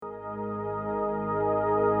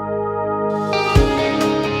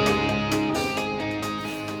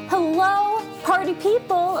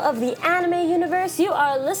people of the anime universe. You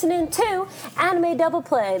are listening to Anime Double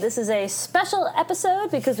Play. This is a special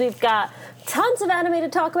episode because we've got tons of anime to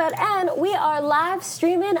talk about, and we are live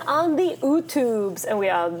streaming on the YouTubes, and we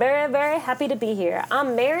are very, very happy to be here.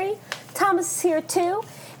 I'm Mary. Thomas is here too.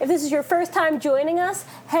 If this is your first time joining us,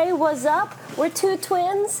 hey, what's up? We're two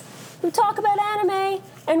twins who talk about anime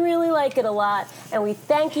and really like it a lot, and we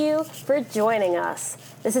thank you for joining us.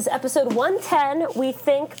 This is episode 110. We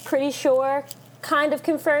think, pretty sure, kind of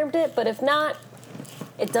confirmed it, but if not,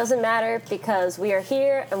 it doesn't matter because we are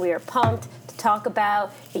here and we are pumped to talk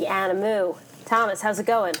about the anime. Thomas, how's it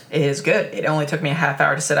going? It is good. It only took me a half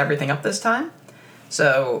hour to set everything up this time,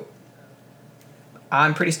 so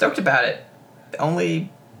I'm pretty stoked about it. It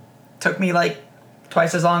only took me like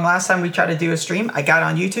twice as long last time we tried to do a stream. I got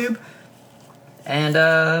on YouTube,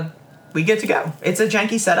 and we good to go. It's a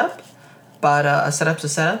janky setup, but a setup's a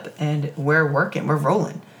setup, and we're working. We're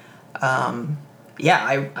rolling.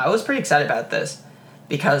 I was pretty excited about this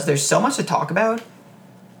because there's so much to talk about.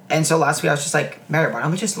 And so last week I was just like, Mary, why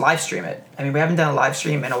don't we just live stream it? I mean, we haven't done a live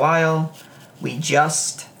stream in a while. We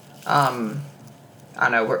just, I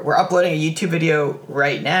don't know, we're uploading a YouTube video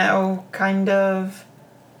right now, kind of.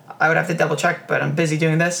 I would have to double check, but I'm busy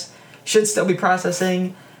doing this. Should still be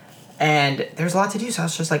processing. And there's a lot to do, so I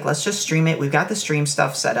was just like, let's just stream it. We've got the stream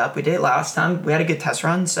stuff set up. We did it last time. We had a good test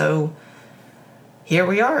run, so here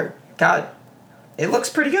we are. It looks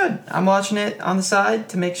pretty good. I'm watching it on the side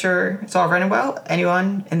to make sure it's all running well.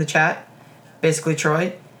 Anyone in the chat, basically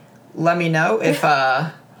Troy, let me know if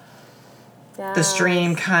the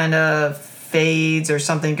stream kind of fades or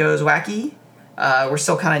something goes wacky. We're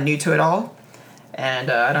still kind of new to it all,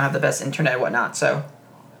 and I don't have the best internet and whatnot, so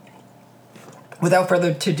without further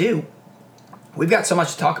ado, we've got so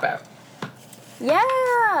much to talk about.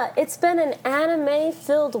 Yeah, it's been an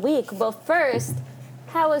anime-filled week. But first,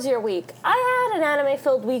 how was your week? I had an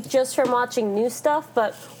anime-filled week just from watching new stuff,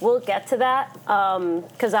 but we'll get to that.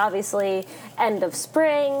 Because obviously, end of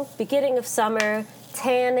spring, beginning of summer,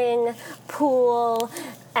 tanning, pool,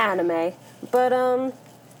 anime. But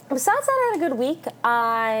besides that, I had a good week.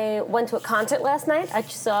 I went to a concert last night. I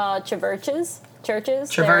saw Churches. Churches.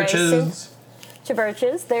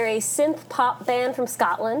 They're a synth pop band from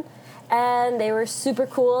Scotland, and they were super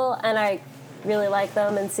cool, and I really liked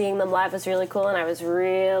them, and seeing them live was really cool, and I was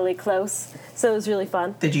really close, so it was really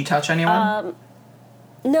fun. Did you touch anyone?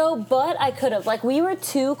 No, but I could have. Like, we were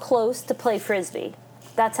too close to play Frisbee.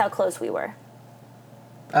 That's how close we were.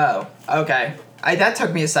 Oh, okay. That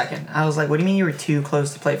took me a second. I was like, what do you mean you were too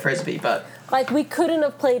close to play Frisbee? But like, we couldn't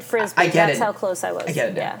have played Frisbee. I get That's it. how close I was. I get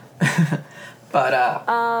it. Yeah. But,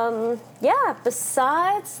 yeah,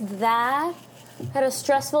 besides that, had a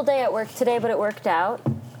stressful day at work today, but it worked out.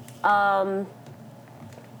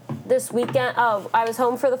 This weekend, I was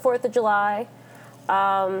home for the 4th of July.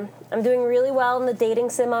 I'm doing really well in the dating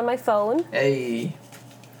sim on my phone. Hey.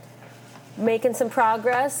 Making some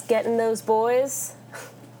progress, getting those boys.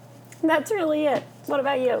 That's really it. What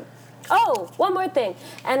about you? Oh, one more thing.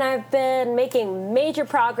 And I've been making major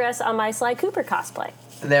progress on my Sly Cooper cosplay.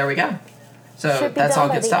 There we go. So should be that's done all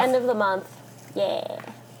by good the stuff. end of the month. Yeah.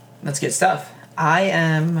 That's good stuff.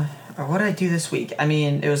 What did I do this week? I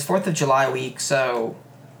mean, it was 4th of July week, so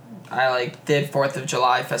I did 4th of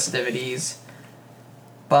July festivities.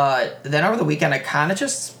 But then over the weekend, I kind of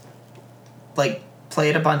just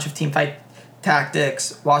played a bunch of Teamfight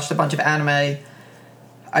Tactics, watched a bunch of anime.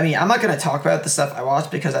 I mean, I'm not going to talk about the stuff I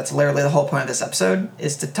watched because that's literally the whole point of this episode,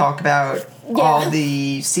 is to talk about all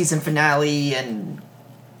the season finale and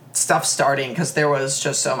stuff starting, because there was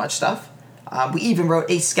just so much stuff. We even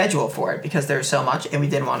wrote a schedule for it because there's so much, and we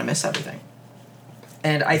didn't want to miss everything.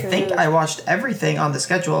 And I think I watched everything on the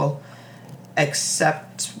schedule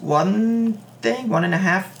except one and a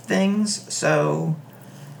half things, so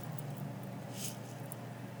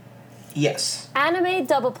yes. Anime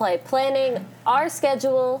Double Play, planning our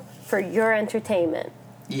schedule for your entertainment.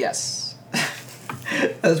 Yes.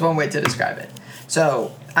 That's one way to describe it.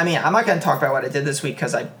 So, I mean, I'm not going to talk about what I did this week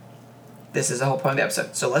because this is the whole point of the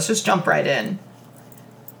episode. So let's just jump right in.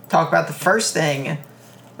 Talk about the first thing,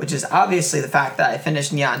 which is obviously the fact that I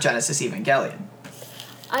finished Neon Genesis Evangelion.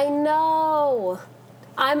 I know.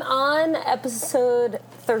 I'm on episode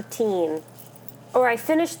 13. Or I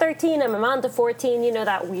finished 13 and I'm on to 14. You know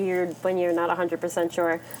that weird when you're not 100%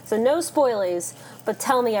 sure. So no spoilers, but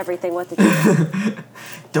tell me everything. What did you do?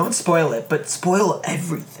 Don't spoil it, but spoil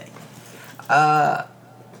everything.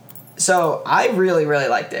 So I really, really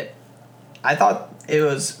liked it. I thought it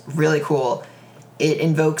was really cool. It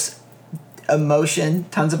invokes emotion,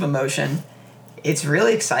 tons of emotion. It's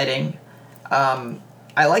really exciting.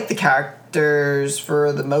 I like the actors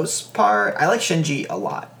for the most part. I like Shinji a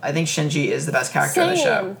lot. I think Shinji is the best character in the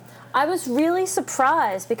show. I was really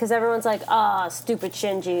surprised because everyone's like, stupid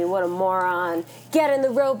Shinji, what a moron. Get in the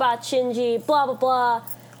robot, Shinji, blah, blah, blah.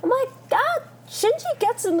 I'm like, Shinji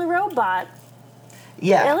gets in the robot.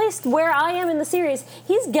 Yeah. At least where I am in the series,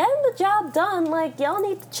 he's getting the job done. Like, y'all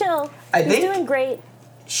need to chill. He's doing great.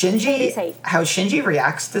 Shinji, how Shinji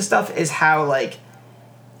reacts to stuff is how, like,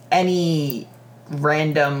 any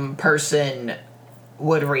random person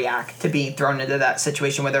would react to being thrown into that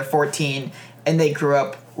situation where they're 14 and they grew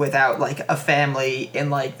up without, like, a family in,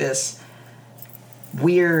 like, this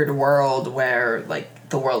weird world where, like,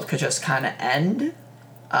 the world could just kind of end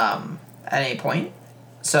at any point.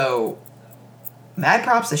 So, mad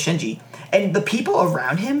props to Shinji. And the people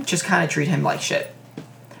around him just kind of treat him like shit.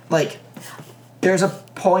 Like, there's a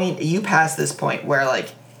point, you pass this point where,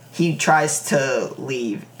 like, he tries to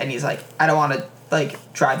leave and he's like, I don't want to,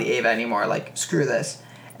 like, drive the Eva anymore. Like, screw this.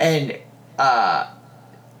 And,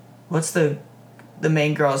 what's the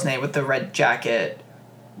main girl's name with the red jacket?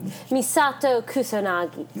 Misato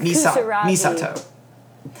Kusanagi.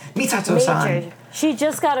 Misato-san. She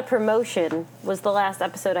just got a promotion, was the last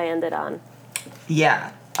episode I ended on.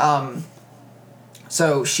 Yeah.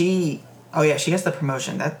 So she... Oh, yeah, she gets the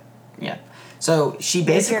promotion. Yeah. So she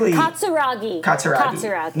basically... Katsuragi.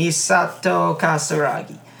 Misato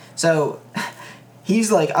Katsuragi. So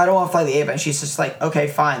he's like, I don't want to fly the Eva. And she's just like, okay,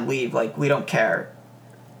 fine, leave. Like, we don't care.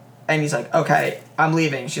 And he's like, okay, I'm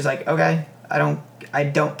leaving. She's like, okay, I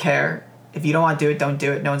don't care. If you don't want to do it, don't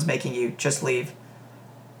do it. No one's making you. Just leave.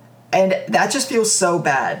 And that just feels so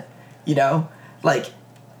bad, you know? Like,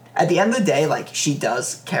 at the end of the day, like, she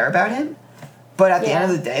does care about him. But at the end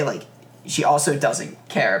of the day, like, she also doesn't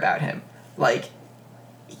care about him. Like,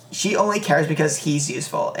 she only cares because he's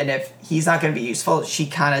useful. And if he's not going to be useful, she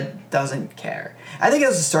kind of doesn't care. I think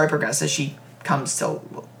as the story progresses, she comes to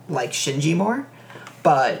like Shinji more.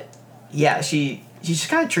 But, yeah, she just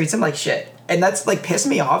kind of treats him like shit. And that's, like, pissed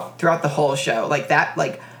me off throughout the whole show. Like, that,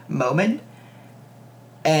 like, moment.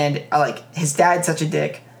 And, like, his dad's such a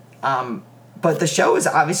dick. But the show is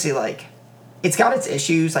obviously, like, it's got its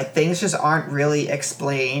issues. Like, things just aren't really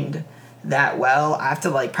explained that well. I have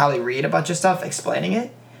to, like, probably read a bunch of stuff explaining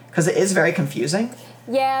it. Because it is very confusing.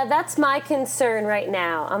 Yeah, that's my concern right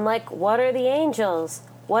now. I'm like, what are the angels?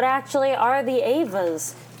 What actually are the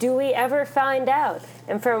Evas? Do we ever find out?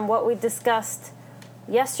 And from what we discussed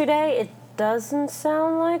yesterday, it doesn't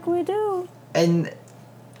sound like we do. And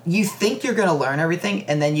you think you're going to learn everything,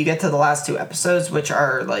 and then you get to the last two episodes, which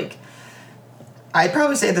are, like... I'd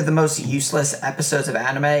probably say they're the most useless episodes of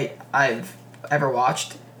anime I've ever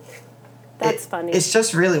watched. That's funny. It's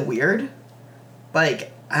just really weird.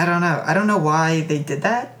 Like, I don't know. I don't know why they did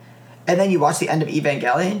that. And then you watch the end of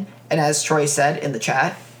Evangelion, and as Troy said in the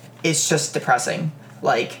chat, it's just depressing.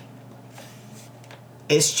 Like,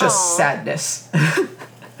 it's just sadness.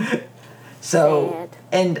 So, sad.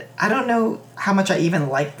 And I don't know how much I even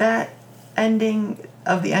like that ending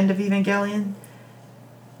of the end of Evangelion.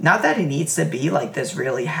 Not that it needs to be, like, this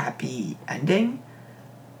really happy ending,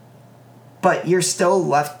 but you're still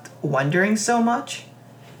left wondering so much.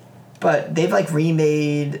 But they've, like,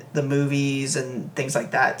 remade the movies and things like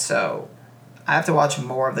that, so I have to watch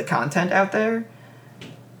more of the content out there,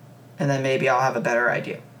 and then maybe I'll have a better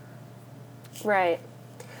idea. Right.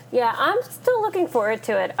 Yeah, I'm still looking forward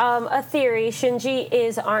to it. A theory, Shinji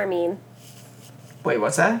is Armin. Wait,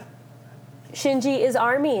 what's that? Shinji is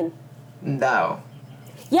Armin. No.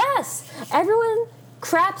 Yes! Everyone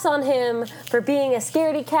craps on him for being a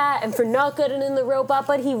scaredy cat and for not getting in the robot,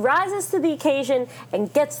 but he rises to the occasion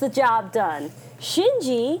and gets the job done.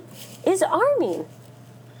 Shinji is Armin.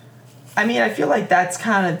 I mean, I feel like that's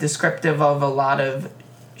kind of descriptive of a lot of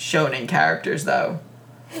shonen characters, though.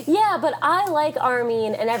 Yeah, but I like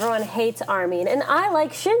Armin and everyone hates Armin, and I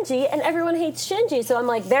like Shinji and everyone hates Shinji, so I'm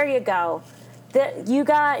like, there you go.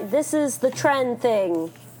 This is the trend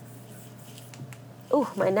thing. Ooh,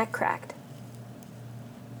 my neck cracked.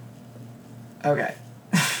 Okay.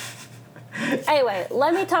 Anyway,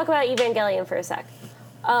 let me talk about Evangelion for a sec.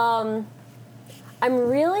 I'm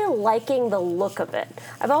really liking the look of it.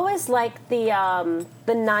 I've always liked the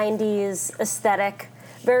 90s aesthetic.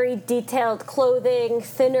 Very detailed clothing,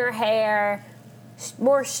 thinner hair,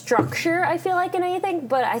 more structure, I feel like, in anything.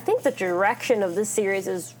 But I think the direction of this series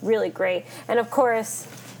is really great. And of course,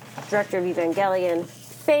 director of Evangelion,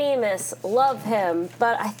 famous, love him.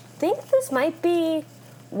 But I think this might be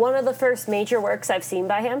one of the first major works I've seen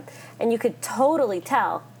by him. And you could totally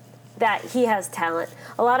tell that he has talent.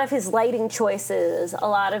 A lot of his lighting choices, a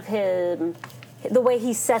lot of the way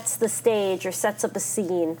he sets the stage or sets up a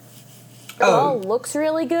scene. it all looks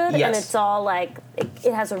really good, yes. and it's all like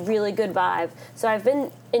it has a really good vibe. So I've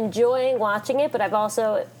been enjoying watching it, but I've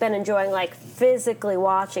also been enjoying like physically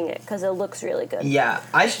watching it because it looks really good. Yeah,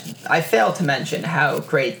 I failed to mention how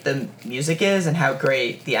great the music is and how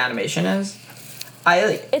great the animation is.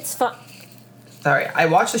 It's fun. Sorry, I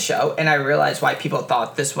watched the show and I realized why people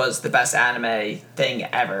thought this was the best anime thing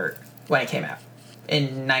ever when it came out.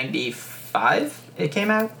 In 95, it came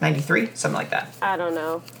out? 93? Something like that. I don't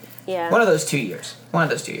know. Yeah. One of those 2 years.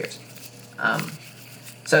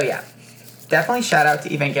 So yeah, definitely shout out to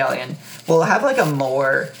Evangelion. We'll have like a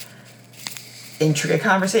more intricate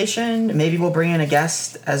conversation. Maybe we'll bring in a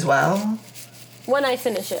guest as well. When I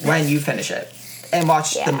finish it. When you finish it. And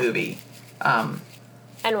watch the movie. And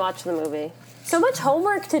watch the movie. So much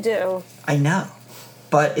homework to do. I know.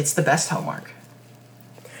 But it's the best homework.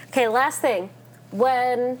 Okay, last thing.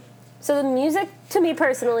 So the music, to me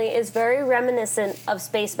personally, is very reminiscent of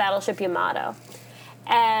Space Battleship Yamato.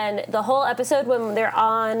 And the whole episode when they're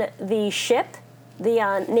on the ship,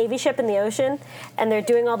 the Navy ship in the ocean, and they're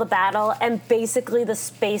doing all the battle, and basically the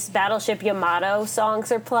Space Battleship Yamato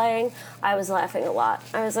songs are playing, I was laughing a lot.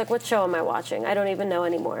 I was like, what show am I watching? I don't even know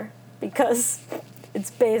anymore. Because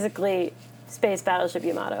it's basically Space Battleship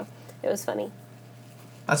Yamato. It was funny.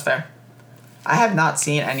 That's fair. I have not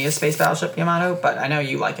seen any of Space Battleship Yamato, but I know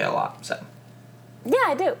you like it a lot, so. Yeah,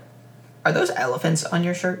 I do. Are those elephants on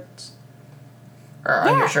your shirts? Or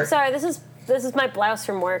on your shirt? Sorry, this is my blouse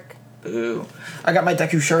from work. Boo. I got my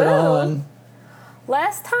Deku shirt on.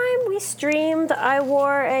 Last time we streamed, I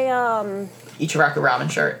wore a, Ichiraku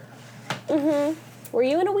Ramen shirt. Mm-hmm. Were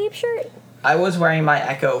you in a Weeb shirt? I was wearing my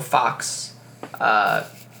Echo Fox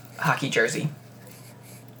hockey jersey.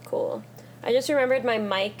 Cool. I just remembered my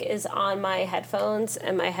mic is on my headphones,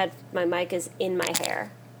 and my mic is in my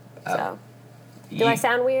hair. So, do I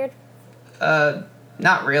sound weird?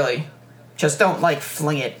 Not really. Just don't, like,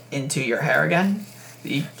 fling it into your hair again.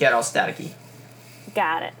 You get all staticky.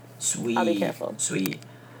 Got it. Sweet. I'll be careful. Sweet.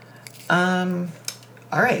 All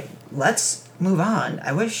right. Let's move on.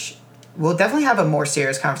 We'll definitely have a more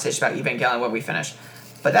serious conversation about Evangelion when we finish.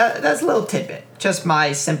 But that's a little tidbit. Just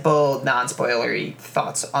my simple, non-spoilery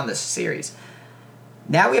thoughts on this series.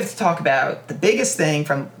 Now we have to talk about the biggest thing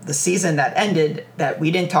from the season that ended that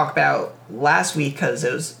we didn't talk about last week because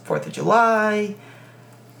it was 4th of July.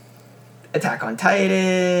 Attack on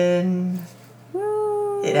Titan.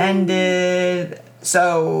 Woo. It ended.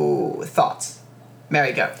 So, thoughts.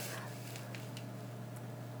 Mary, go.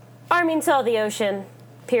 Armin saw the ocean.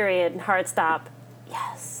 Period. Hard stop.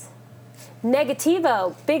 Yes.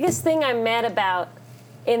 Negativo. Biggest thing I'm mad about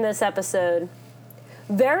in this episode.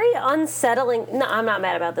 Very unsettling. No, I'm not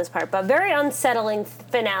mad about this part, but very unsettling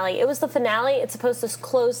finale. It was the finale. It's supposed to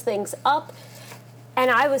close things up. And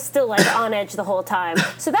I was still, like, on edge the whole time.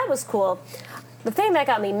 So that was cool. The thing that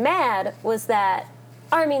got me mad was that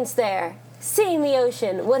Armin's there, seeing the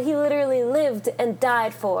ocean, what he literally lived and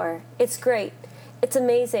died for. It's great. It's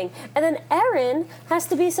amazing. And then Eren has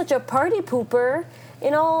to be such a party pooper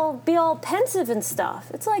and be all pensive and stuff.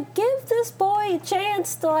 It's like, give this boy a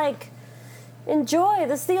chance to, like, enjoy.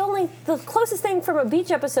 This is the closest thing from a beach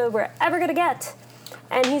episode we're ever gonna get.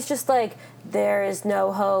 And he's just like, there is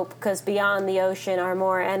no hope because beyond the ocean are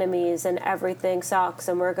more enemies and everything sucks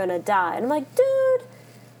and we're gonna die. And I'm like, dude,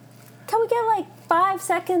 can we get like 5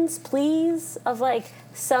 seconds, please, of like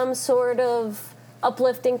some sort of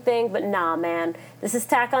uplifting thing? But nah, man, this is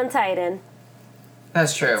Attack on Titan.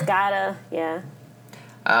 That's true. It's gotta, yeah.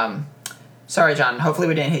 Sorry, John. Hopefully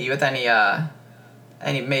we didn't hit you with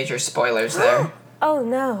any major spoilers there. Oh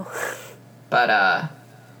no. But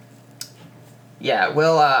yeah,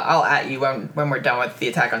 I'll at you when we're done with the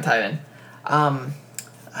Attack on Titan.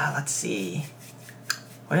 Let's see.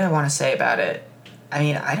 What did I want to say about it? I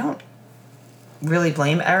mean, I don't really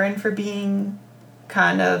blame Eren for being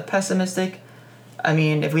kind of pessimistic. I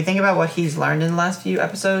mean, if we think about what he's learned in the last few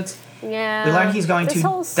episodes, yeah, we learned he's going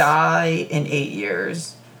to die in 8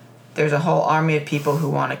 years. There's a whole army of people who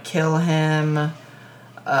want to kill him.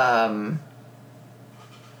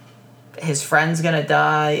 His friend's gonna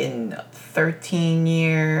die in 13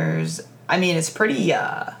 years. I mean, it's pretty,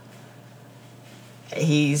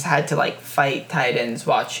 he's had to, like, fight Titans,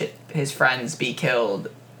 watch his friends be killed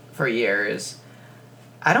for years.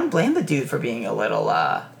 I don't blame the dude for being a little,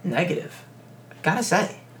 negative. Gotta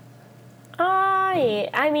say.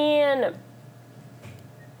 I mean,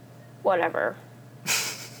 whatever.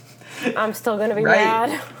 I'm still gonna be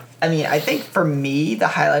mad. I mean, I think for me, the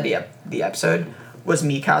highlight of the episode was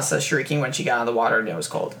Mikasa shrieking when she got out of the water and it was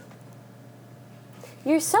cold.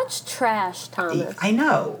 You're such trash, Thomas. I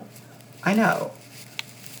know.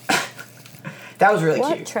 That was really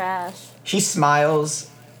What cute. trash. She smiles,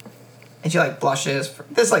 and she, like, blushes.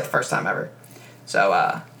 This is, like, the first time ever. So,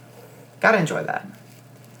 gotta enjoy that.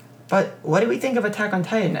 But what do we think of Attack on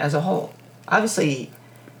Titan as a whole? Obviously,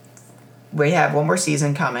 we have one more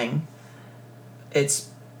season coming.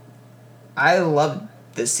 I loved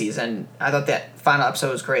this season. I thought that final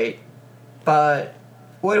episode was great. But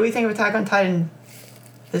what do we think of Attack on Titan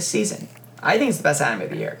this season? I think it's the best anime of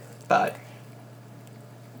the year, but...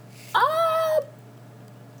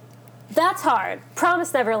 That's hard.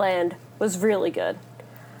 Promised Neverland was really good.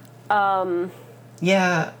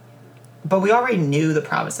 Yeah, but we already knew the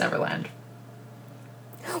Promised Neverland.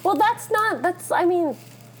 Well, I mean...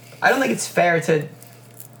 I don't think it's fair to...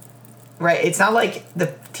 Right, it's not like the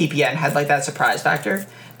TPN had, like, that surprise factor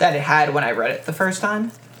that it had when I read it the first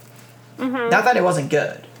time. Mm-hmm. Not that it wasn't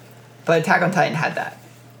good, but Attack on Titan had that.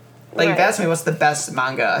 Like, if you ask me what's the best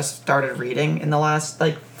manga I started reading in the last,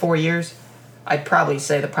 like, 4 years, I'd probably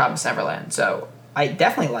say The Promised Neverland. So, I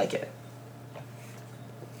definitely like it.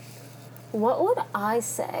 What would I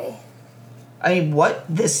say? I mean, what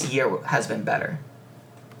this year has been better?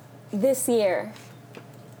 This year?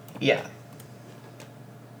 Yeah.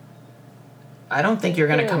 I don't think you're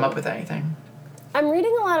going to come up with anything. I'm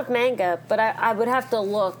reading a lot of manga, but I would have to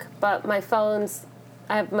look, but I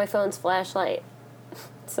have my phone's flashlight,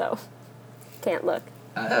 so can't look.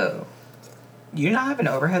 Oh. You not have an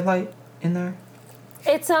overhead light in there?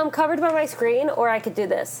 It's covered by my screen, or I could do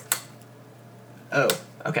this. Oh,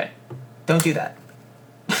 okay. Don't do that.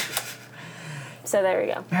 So there we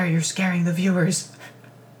go. Mary, you're scaring the viewers.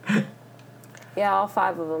 Yeah, all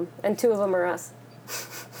 5 of them, and 2 of them are us.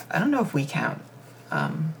 I don't know if we count.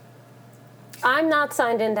 I'm not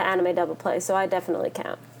signed into Anime Double Play, so I definitely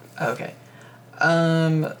count. Okay.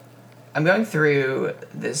 I'm going through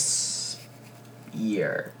this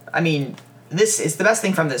year. I mean, this is the best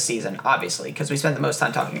thing from this season, obviously, because we spent the most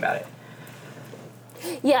time talking about it.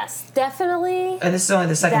 Yes, definitely. And this is only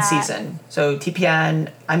the second season. So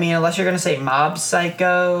TPN, I mean, unless you're going to say Mob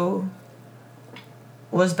Psycho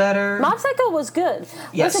was better. Mob Psycho was good.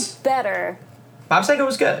 Yes. Was it better? Mob Psycho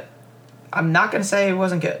was good. I'm not going to say it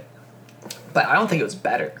wasn't good. But I don't think it was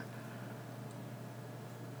better.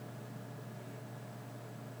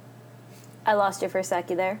 I lost you for a sec.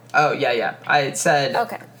 You there? Oh, yeah. I said...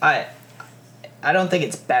 Okay. I don't think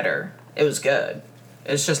it's better. It was good.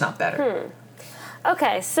 It's just not better.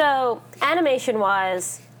 Okay, so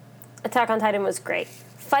animation-wise, Attack on Titan was great.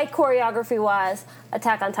 Fight choreography-wise,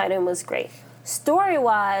 Attack on Titan was great.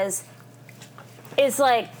 Story-wise, it's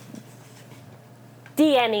like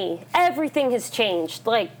DNE. Everything has changed.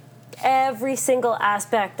 Like, every single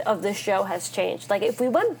aspect of this show has changed. Like, if we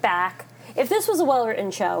went back, if this was a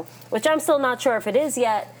well-written show, which I'm still not sure if it is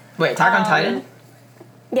yet. Wait, Attack on Titan?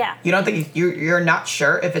 Yeah. You don't think you're not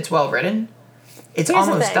sure if it's well-written? It's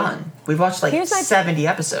almost done. We've watched, like, 70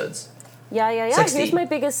 episodes. Yeah. 60. Here's my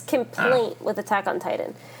biggest complaint with Attack on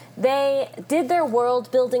Titan. They did their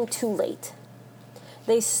world building too late.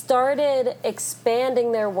 They started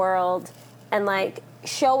expanding their world and, like,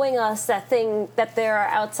 showing us that there are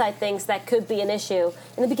outside things that could be an issue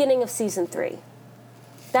in the beginning of season 3.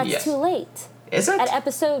 That's too late. Is it? At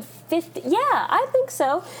episode 50. Yeah, I think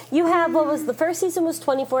so. You have, the first season was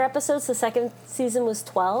 24 episodes, the second season was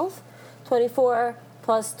 12. 24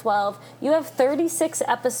 plus 12. You have 36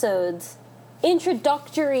 episodes,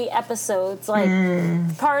 introductory episodes, like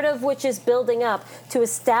part of which is building up to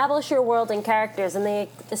establish your world and characters. And they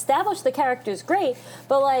establish the characters great,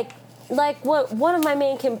 but like what one of my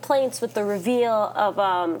main complaints with the reveal of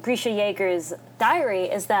Grisha Yeager's diary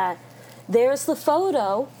is that there's the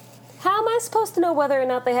photo. How am I supposed to know whether or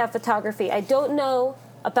not they have photography? I don't know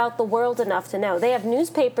about the world enough to know. They have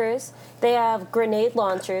newspapers, they have grenade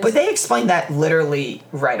launchers. But they explained that literally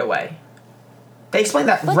right away. They explained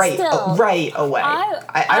that right away.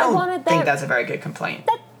 I don't think that's a very good complaint.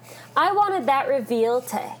 I wanted that reveal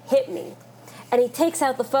to hit me. And he takes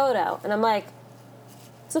out the photo, and I'm like,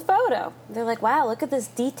 it's a photo. They're like, wow, look at this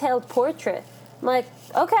detailed portrait. I'm like,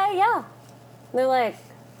 okay, yeah. And they're like,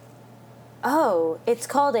 oh, it's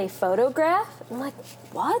called a photograph? I'm like,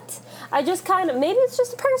 what? I just maybe it's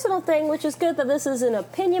just a personal thing, which is good that this is an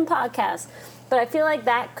opinion podcast, but I feel like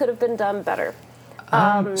that could have been done better.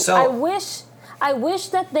 I wish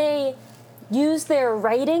that they used their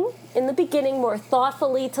writing in the beginning more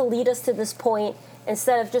thoughtfully to lead us to this point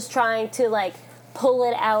instead of just trying to, like, pull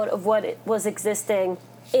it out of what it was existing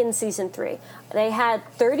in season 3. They had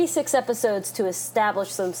 36 episodes to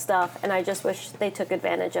establish some stuff, and I just wish they took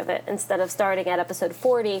advantage of it instead of starting at episode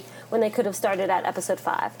 40 when they could have started at episode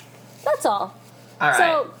 5. That's all. All right.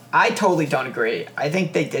 So I totally don't agree. I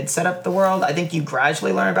think they did set up the world. I think you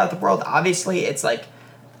gradually learn about the world. Obviously, it's like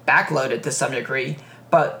backloaded to some degree,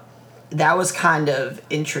 but that was kind of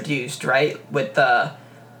introduced, right? With the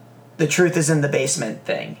truth is in the basement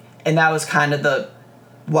thing. And that was kind of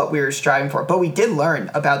what we were striving for. But we did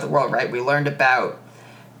learn about the world, right? We learned about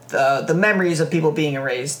the memories of people being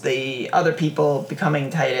erased, the other people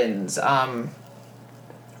becoming Titans.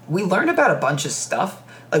 We learned about a bunch of stuff.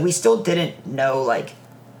 Like, we still didn't know, like,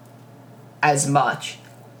 as much.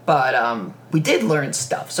 But we did learn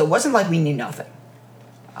stuff. So it wasn't like we knew nothing.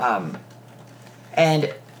 And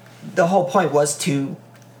the whole point was to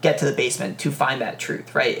get to the basement, to find that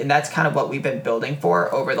truth, right? And that's kind of what we've been building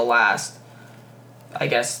for over the last, I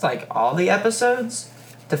guess, like, all the episodes,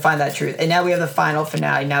 to find that truth. And now we have the final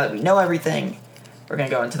finale. Now that we know everything, we're going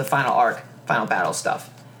to go into the final arc, final battle stuff.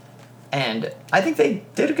 And I think they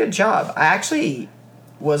did a good job. I actually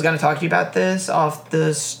was going to talk to you about this off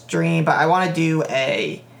the stream, but I want to do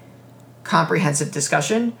a comprehensive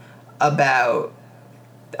discussion about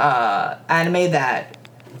anime that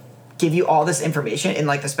give you all this information in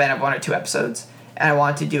like the span of 1 or 2 episodes. And I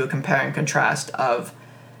want to do a compare and contrast of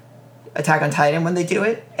Attack on Titan when they do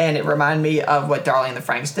it, and it reminded me of what Darling in the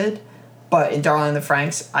Franxx did. But in Darling in the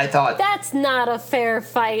Franxx, I thought... That's not a fair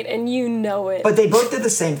fight, and you know it. But they both did the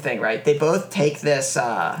same thing, right? They both take this...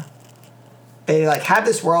 they, like, have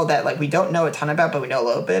this world that, like, we don't know a ton about, but we know a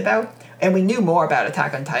little bit about. And we knew more about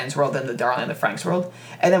Attack on Titan's world than the Darling in the Franxx world.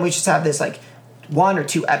 And then we just have this, like, 1 or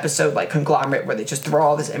 2 episode, like, conglomerate where they just throw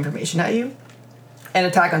all this information at you. And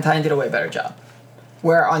Attack on Titan did a way better job.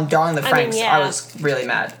 Where on Darling in the Franxx, I was really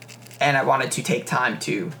mad. And I wanted to take time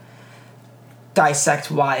to dissect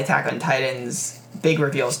why Attack on Titan's big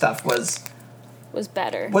reveal stuff was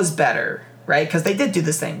better, right? Because they did do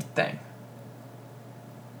the same thing.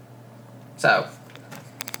 So,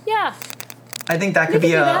 yeah, I think that could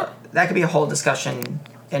be a whole discussion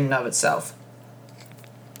in and of itself.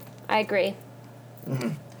 I agree.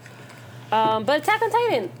 But Attack on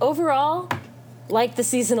Titan overall, liked the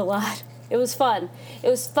season a lot. It was fun. It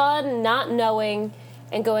was fun not knowing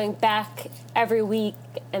and going back every week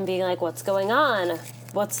and being like, what's going on?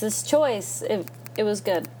 What's this choice? It was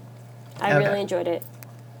good. I really enjoyed it.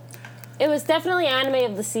 It was definitely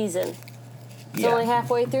anime of the season. It's only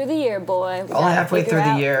halfway through the year, boy. Only halfway through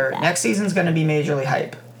the year. Next season's going to be majorly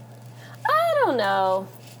hype. I don't know.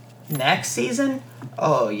 Next season?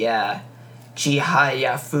 Oh, yeah.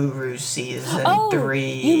 Chihaya Furu season 3.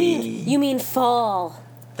 You mean fall.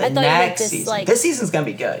 The next season. This season's going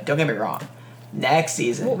to be good. Don't get me wrong. Next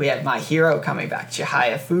season, we have My Hero coming back,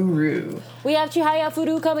 Chihaya Furu. We have Chihaya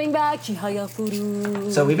Furu coming back, Chihaya Furu.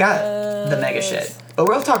 So we've got the mega shit. But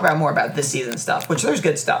we'll talk about more about this season stuff, which there's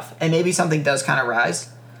good stuff. And maybe something does kind of rise.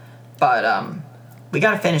 But we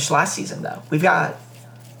got to finish last season, though. We've got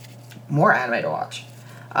more anime to watch.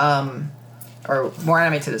 Or more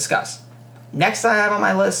anime to discuss. Next I have on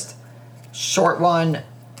my list, short one,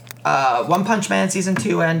 One Punch Man Season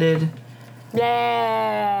 2 ended.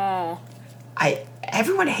 Blah.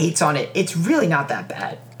 Everyone hates on it. It's really not that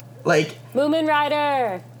bad. Like, Moomin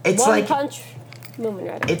Rider. It's One Punch Moomin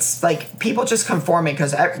Rider. It's like people just conforming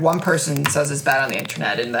because one person says it's bad on the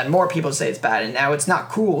internet, and then more people say it's bad, and now it's not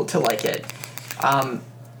cool to like it.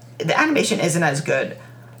 The animation isn't as good,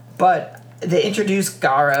 but they introduced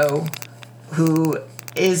Garo, who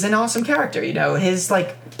is an awesome character. You know, his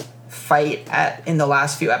like fight in the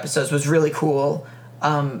last few episodes was really cool.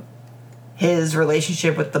 His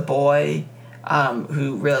relationship with the boy,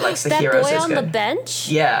 who really likes the heroes, is good. That boy on the bench?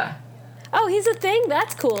 Yeah. Oh, he's a thing?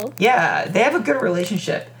 That's cool. Yeah, they have a good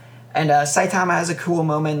relationship. And Saitama has a cool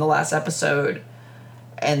moment in the last episode.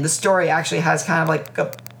 And the story actually has kind of like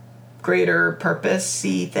a greater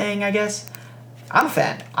purpose-y thing, I guess. I'm a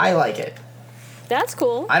fan. I like it. That's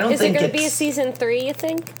cool. I don't think Is it going to be a season 3, you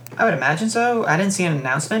think? I would imagine so. I didn't see an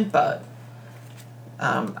announcement, but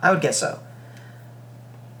I would guess so.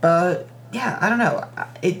 But, yeah, I don't know.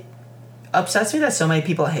 It upsets me that so many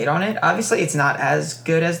people hate on it. Obviously, it's not as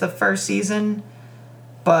good as the first season,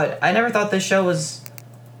 but I never thought this show was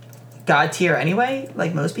god tier anyway,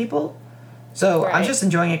 like most people. So I'm just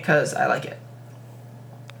enjoying it because I like it.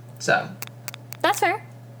 So. That's fair.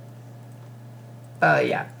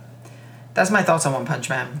 Yeah. That's my thoughts on One Punch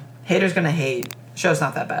Man. Haters gonna hate. Show's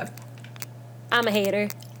not that bad. I'm a hater.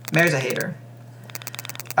 Mary's a hater.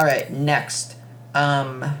 Alright, next.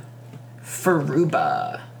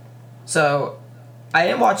 Furuba. So, I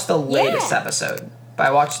didn't watch the latest episode, but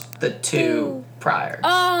I watched the 2 prior.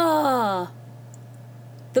 Oh!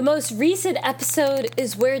 The most recent episode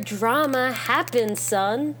is where drama happens,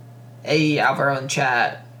 son. Hey, Alvaro in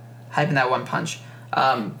chat. Hyping that One Punch.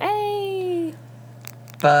 Hey!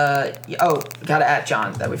 But, gotta at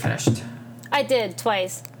John that we finished. I did,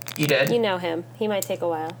 twice. You did? You know him. He might take a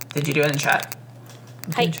while. Did you do it in chat?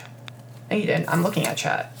 Hi. No, you didn't. I'm looking at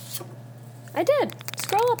chat. I did.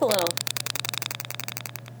 Scroll up a little.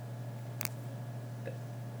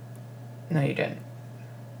 No, you didn't.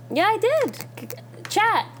 Yeah, I did.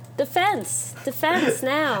 Chat. Defense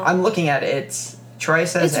now. I'm looking at it. It's Troy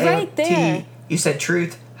says It's right there. You said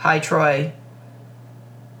truth. Hi, Troy.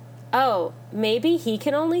 Oh, maybe he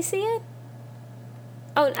can only see it?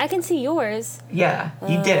 Oh, I can see yours. Yeah,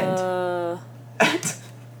 you didn't.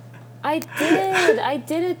 I did. I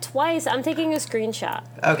did it twice. I'm taking a screenshot.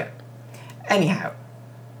 Okay. Anyhow.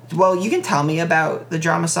 Well, you can tell me about the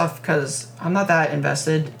drama stuff because I'm not that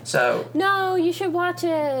invested, so... No, you should watch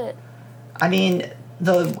it. I mean,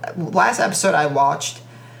 the last episode I watched,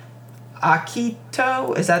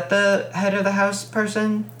 Akito, is that the head of the house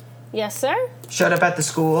person? Yes, sir? Showed up at the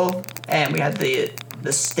school, and we had the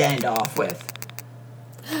standoff with...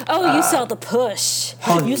 Oh, you saw the push.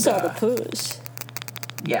 Honda. You saw the push.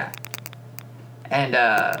 Yeah. And,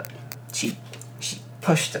 she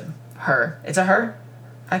pushed him. Her. It's a her?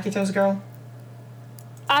 Akito's girl?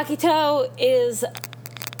 Akito is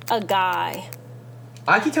a guy.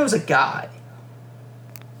 Akito's a guy.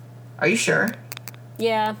 Are you sure?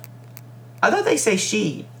 Yeah. I thought they say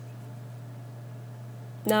she.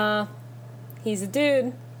 Nah. He's a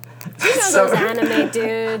dude. You know So- those anime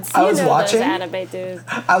dudes. I was watching. Those anime dudes.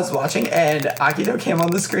 I was watching, and Akito came on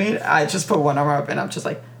the screen. I just put one arm up, and I'm just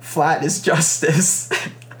like, flat is justice.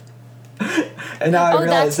 And now I Oh,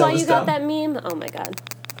 realized that's why that was you got dumb. that meme? Oh my god.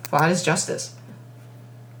 Flat is justice.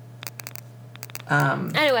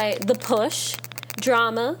 Anyway, the push,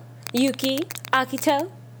 drama, Yuki, Akito,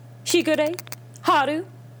 Shigure, Haru,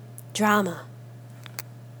 drama.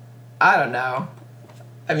 I don't know.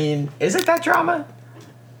 I mean, is it that drama?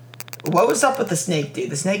 What was up with the snake dude?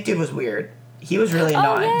 The snake dude was weird. He was really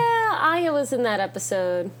annoying. Oh yeah, Aya was in that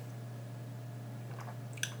episode.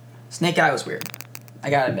 Snake guy was weird. I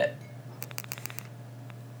gotta admit.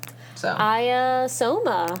 So. Aya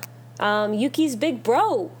Soma, Yuki's big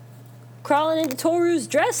bro, crawling into Toru's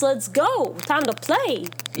dress. Let's go. Time to play.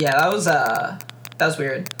 Yeah, that was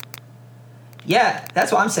weird. Yeah,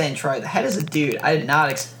 that's what I'm saying, Troy. The head is a dude. I did not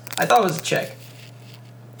I thought it was a chick.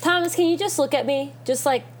 Thomas, can you just look at me? Just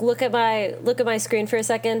like look at my screen for a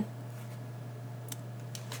second.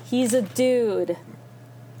 He's a dude.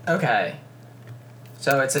 Okay.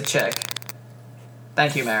 So it's a chick.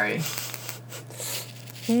 Thank you, Mary.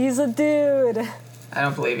 He's a dude. I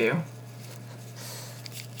don't believe you.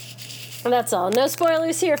 And that's all. No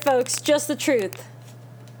spoilers here, folks. Just the truth.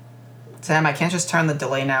 Sam, I can't just turn the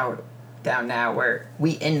delay down now where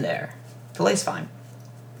we in there. Delay's fine.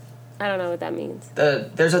 I don't know what that means.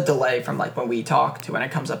 There's a delay from like when we talk to when it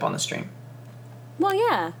comes up on the stream. Well,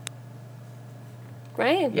 yeah.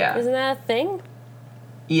 Right? Yeah. Isn't that a thing?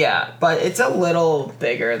 Yeah, but it's a little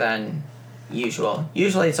bigger than usual.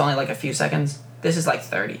 Usually it's only like a few seconds. This is like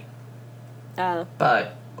 30.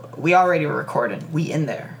 But we already recorded. We in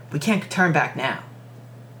there. We can't turn back now.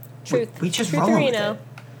 Truth. We just Truth rolling with Arena.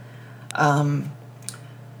 it.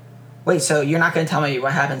 Wait, so you're not going to tell me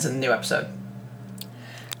what happens in the new episode?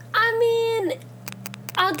 I mean,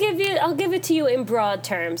 I'll give it to you in broad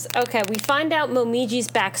terms. Okay, we find out Momiji's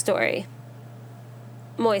backstory.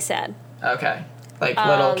 Moisad. Okay. Like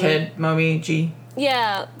little kid Momiji?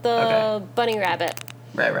 Yeah, the Okay. bunny rabbit.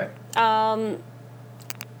 Right.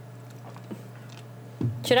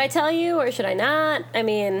 Should I tell you or should I not? I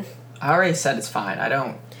mean, I already said it's fine. I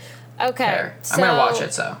don't okay. care. So I'm going to watch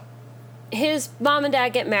it, so. his mom and dad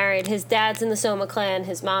get married. His dad's in the Soma clan.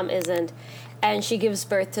 His mom isn't. And she gives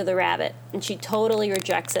birth to the rabbit. And she totally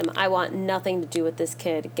rejects him. I want nothing to do with this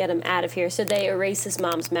kid. Get him out of here. So they erase his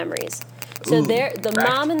mom's memories. So Ooh, the correct.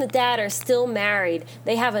 mom and the dad are still married.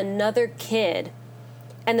 They have another kid.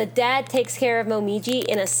 And the dad takes care of Momiji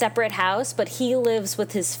in a separate house, but he lives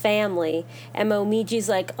with his family. And Momiji's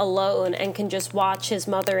like alone and can just watch his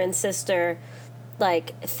mother and sister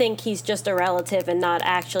like think he's just a relative and not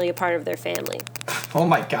actually a part of their family. Oh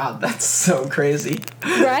my god, that's so crazy.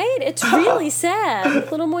 Right? It's really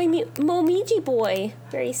sad. Little Momiji boy.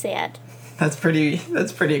 Very sad. That's pretty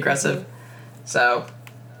aggressive. So,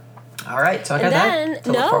 all right, so I got And then- that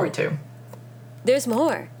to look no. forward to. There's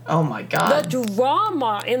more. Oh my The god.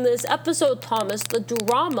 drama in this episode, Thomas. The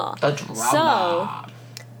drama. The drama.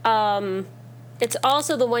 So, it's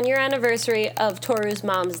also the 1-year anniversary of Toru's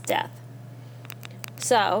mom's death.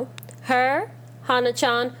 So, her,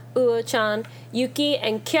 Hana-chan, Uo-chan, Yuki,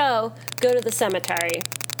 and Kyo go to the cemetery.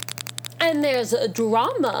 And there's a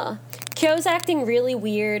drama. Kyo's acting really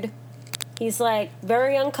weird. He's like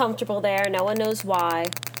very uncomfortable there. No one knows why.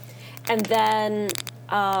 And then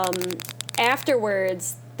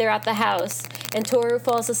afterwards, they're at the house, and Toru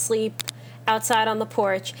falls asleep outside on the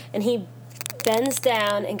porch, and he bends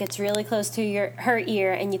down and gets really close to her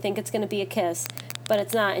ear, and you think it's going to be a kiss, but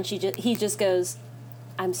it's not. And he just goes,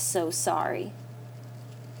 "I'm so sorry."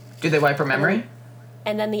 Do they wipe her memory?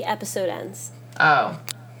 And then the episode ends. Oh.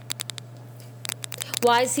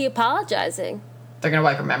 Why is he apologizing? They're gonna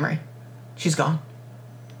wipe her memory. She's gone.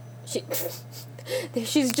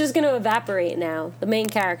 She's just going to evaporate now, the main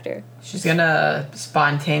character. She's gonna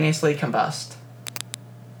spontaneously combust.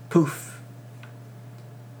 Poof.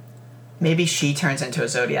 Maybe she turns into a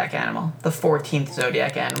zodiac animal. The 14th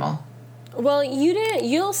zodiac animal. Well,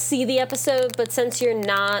 you'll see the episode, but since you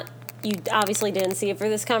obviously didn't see it for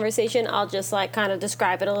this conversation, I'll just like kind of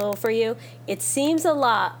describe it a little for you. It seems a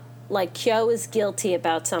lot like Kyo is guilty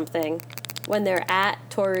about something when they're at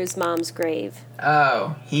Toru's mom's grave.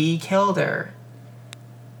 Oh, he killed her.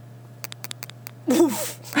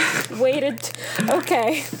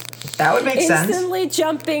 Okay. That would make sense. Instantly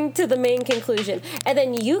jumping to the main conclusion. And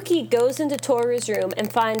then Yuki goes into Toru's room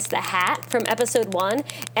and finds the hat from episode 1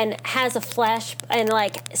 and has a flash and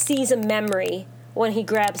like sees a memory when he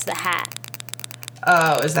grabs the hat.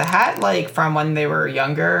 Oh, is the hat like from when they were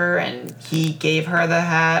younger and he gave her the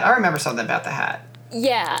hat? I remember something about the hat.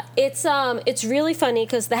 Yeah, it's really funny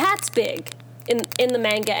because the hat's big in the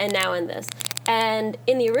manga and now in this. And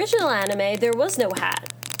in the original anime, there was no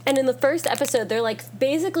hat. And in the first episode, they're like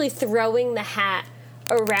basically throwing the hat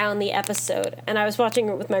around the episode. And I was watching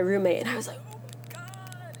it with my roommate, and I was like, "Oh my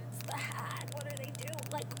god, it's the hat! What do they do?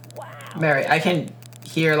 Like, wow!" Mary, I can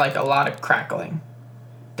hear like a lot of crackling.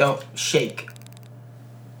 Don't shake.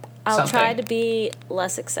 I'll try to be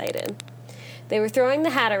less excited. They were throwing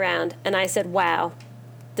the hat around, and I said, "Wow,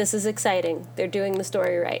 this is exciting. They're doing the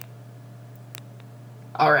story right."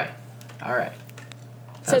 All right.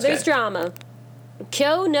 So there's good. drama.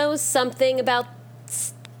 Kyo knows something about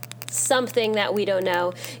something that we don't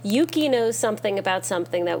know. Yuki knows something about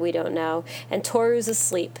something that we don't know. And Toru's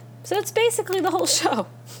asleep. So it's basically the whole show.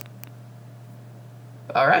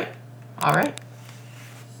 All right.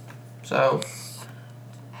 So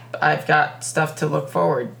I've got stuff to look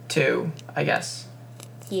forward to, I guess.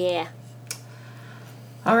 Yeah.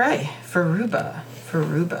 All right. Furuba.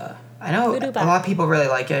 I know Furuba. a lot of people really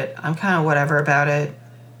like it. I'm kind of whatever about it.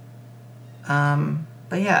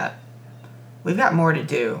 But yeah, we've got more to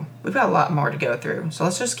do. We've got a lot more to go through. So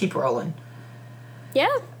let's just keep rolling. Yeah.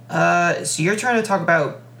 So you're trying to talk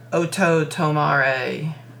about Oto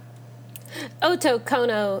Tomare.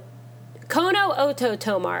 Kono Oto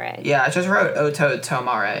Tomare. Yeah, I just wrote Oto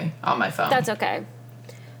Tomare on my phone. That's okay.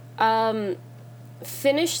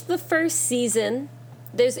 Finished the first season.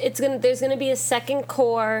 There's gonna be a second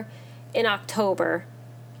core in October.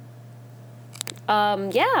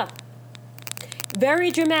 Yeah.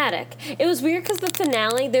 Very dramatic. It was weird because the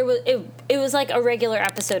finale, it was like a regular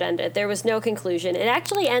episode ended. There was no conclusion. It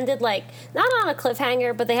actually ended like, not on a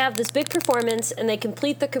cliffhanger, but they have this big performance, and they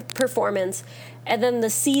complete the performance, and then the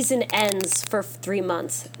season ends for 3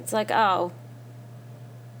 months. It's like, oh.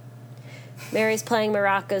 Mary's playing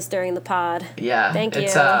maracas during the pod. Yeah. Thank you.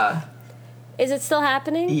 Is it still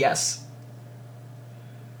happening? Yes.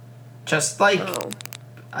 Just like,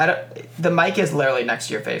 the mic is literally next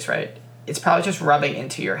to your face, right? It's probably just rubbing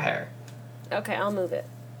into your hair. Okay, I'll move it.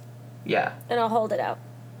 Yeah. And I'll hold it out.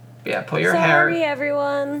 Yeah, pull your Sorry, hair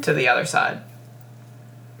everyone. to the other side.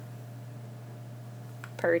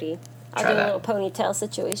 Purdy. I'll Try do a little ponytail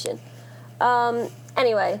situation.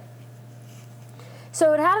 Anyway.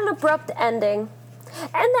 So it had an abrupt ending.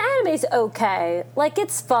 And the anime's okay. Like,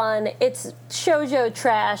 it's fun. It's shoujo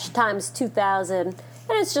trash times 2,000. And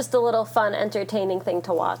it's just a little fun, entertaining thing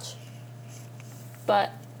to watch.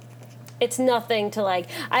 But it's nothing to, like,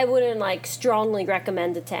 I wouldn't, like, strongly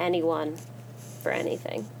recommend it to anyone for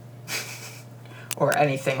anything. Or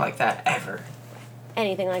anything like that ever.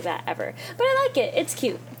 Anything like that ever. But I like it. It's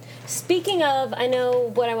cute. Speaking of, I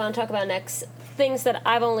know what I want to talk about next. Things that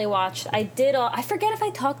I've only watched. I forget if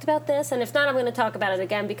I talked about this, and if not, I'm going to talk about it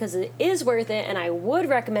again because it is worth it, and I would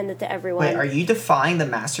recommend it to everyone. Wait, are you defying the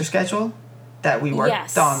master schedule that we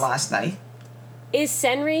worked on last night? Is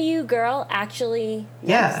Senryu Girl actually...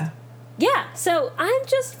 Yeah. Yeah, so I'm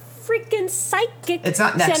just freaking psychic. It's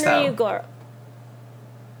not next, Senryu though. Girl.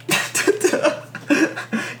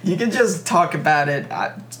 You can just talk about it.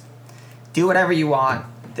 Do whatever you want.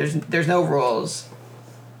 There's no rules.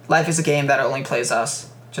 Life is a game that only plays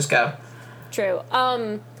us. Just go. True.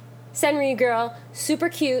 Senryu Girl, super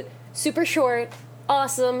cute, super short,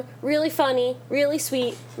 awesome, really funny, really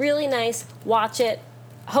sweet, really nice. Watch it.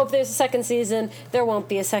 Hope there's a second season. There won't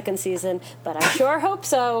be a second season, but I sure hope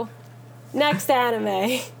so. Next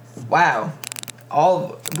anime. Wow.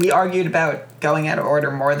 We argued about going out of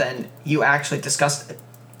order more than you actually discussed it.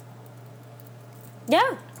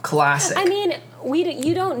 Yeah. Classic. I mean,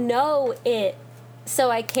 you don't know it, so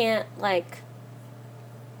I can't,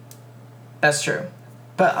 That's true.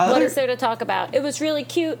 But what is there to talk about? It was really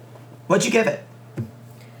cute. What'd you give it?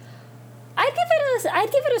 I'd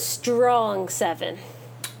give it a strong 7.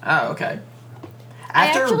 Oh, okay.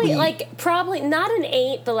 Probably not an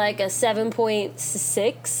 8, but a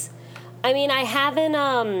 7.6. I mean, I haven't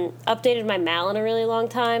updated my MAL in a really long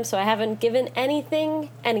time, so I haven't given anything.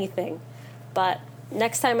 But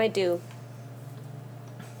next time I do,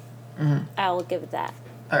 I'll give it that.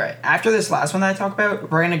 All right. After this last one that I talk about,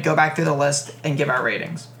 we're going to go back through the list and give our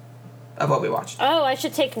ratings of what we watched. Oh, I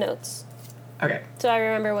should take notes. Okay. So I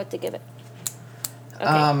remember what to give it.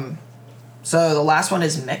 Okay. So the last one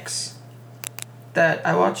is Mix that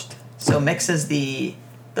I watched. So Mix is the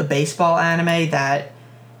baseball anime that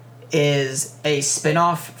is a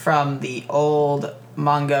spin-off from the old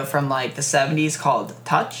manga from the 70s called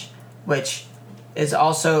Touch, which is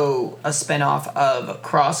also a spin-off of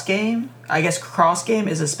Cross Game. I guess Cross Game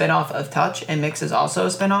is a spin-off of Touch, and Mix is also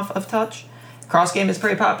a spin-off of Touch. Cross Game is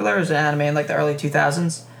pretty popular. It was an anime in the early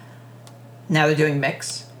 2000s. Now they're doing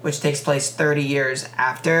Mix, which takes place 30 years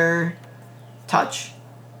after Touch.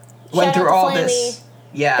 Went through all Flammy. this.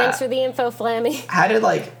 Yeah. Thanks for the info, Flammy. I had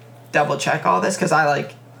to double check all this because I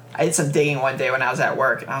did some digging one day when I was at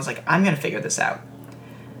work, and I was like, I'm gonna figure this out.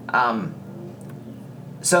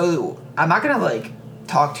 So I'm not gonna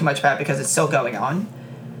talk too much about it because it's still going on,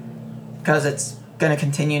 because it's gonna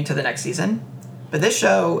continue into the next season. But this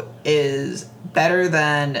show is better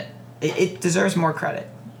than it deserves more credit.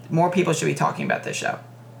 More people should be talking about this show.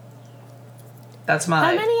 That's my.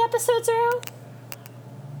 How many episodes are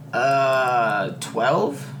out?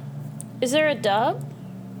 12. Is there a dub?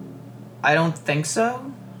 I don't think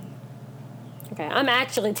so. Okay, I'm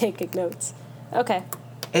actually taking notes. Okay.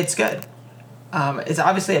 It's good. It's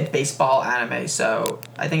obviously a baseball anime, so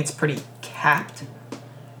I think it's pretty capped.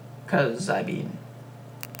 Because,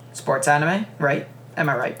 sports anime, right? Am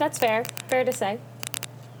I right? That's fair. Fair to say.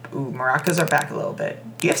 Ooh, maracas are back a little bit.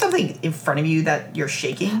 Do you have something in front of you that you're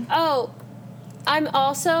shaking? Oh, I'm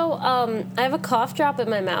also, I have a cough drop in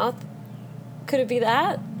my mouth. Could it be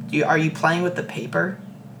that? Are you playing with the paper?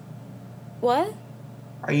 What?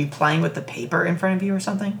 Are you playing with the paper in front of you or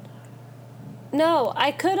something? No,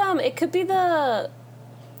 I could, it could be the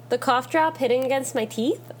cough drop hitting against my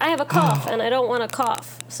teeth. I have a cough, and I don't want to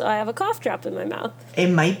cough, so I have a cough drop in my mouth. It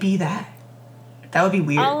might be that. That would be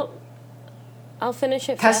weird. I'll finish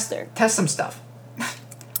it faster. Test some stuff.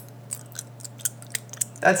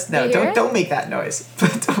 Don't make that noise.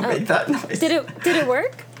 Don't make that noise. Did it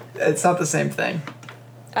work? It's not the same thing.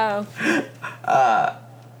 Oh.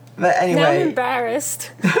 But anyway. Now I'm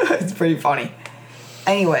embarrassed. It's pretty funny.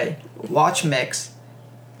 Anyway, watch Mix.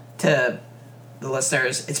 To the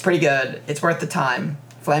listeners, it's pretty good. It's worth the time.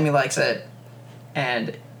 Flammy likes it,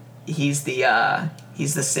 and he's the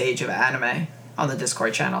sage of anime on the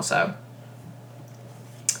Discord channel. So.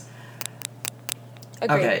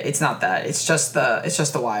 Agreed. Okay, it's not that. It's just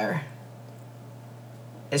the wire.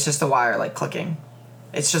 It's just the wire clicking.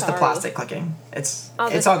 It's just the plastic clicking. It's all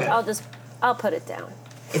good. I'll put it down.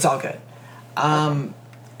 It's all good.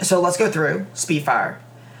 So let's go through Speedfire.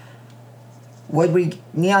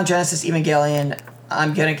 Neon Genesis Evangelion,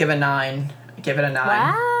 I'm gonna give a 9. Give it a 9.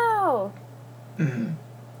 Wow. Mm-hmm.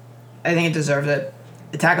 I think it deserves it.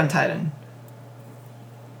 Attack on Titan.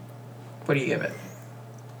 What do you give it?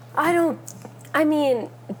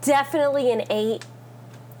 Definitely an 8.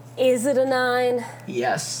 Is it a 9?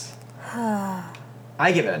 Yes.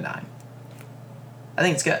 I give it a 9. I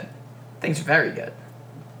think it's good. I think it's very good.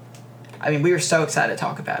 We were so excited to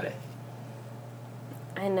talk about it.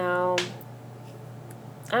 I know.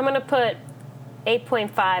 I'm going to put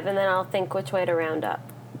 8.5, and then I'll think which way to round up.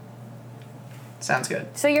 Sounds good.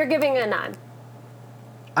 So you're giving it a 9?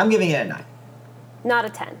 I'm giving it a 9. Not a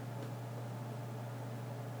 10?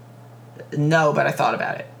 No, but I thought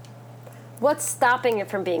about it. What's stopping it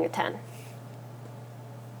from being a 10?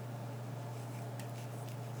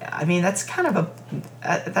 That's kind of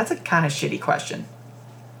that's a kind of shitty question.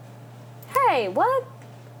 Hey, what?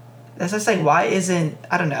 That's just why isn't,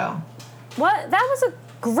 I don't know. What? That was a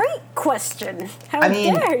great question. How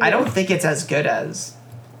dare you? I don't think it's as good as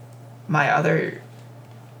my other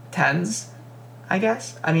 10s, I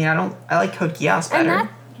guess. I like Code Geass better. And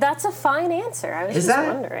that's a fine answer. I was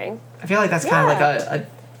wondering. I feel like that's kind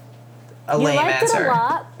of a You lame liked answer. it a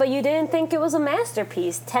lot, but you didn't think it was a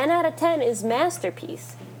masterpiece. 10 out of 10 is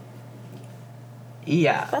masterpiece.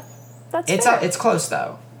 Yeah. That's fair. It's close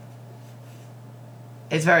though.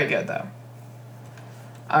 It's very good though.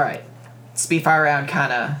 All right. Speedfire round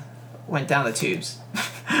kind of went down the tubes.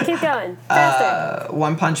 Keep going. Faster.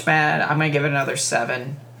 One Punch Man, I'm going to give it another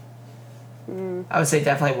 7. I would say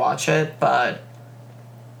definitely watch it, but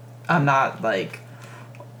I'm not, like,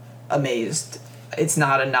 amazed. It's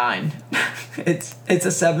not a 9. it's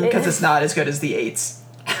a 7 because it's not as good as the 8s.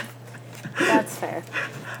 That's fair.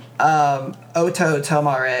 Oto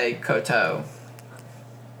Tomare Koto.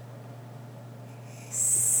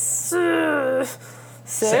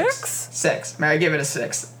 6? 6. Mary, give it a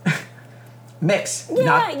 6. Mix.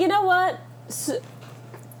 Yeah, you know what?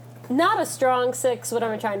 Not a strong 6, what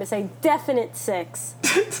am I trying to say? Definite 6.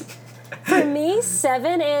 For me,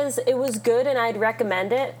 7 is it was good and I'd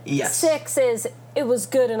recommend it. Yes. 6 is it was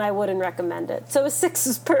good and I wouldn't recommend it. So a 6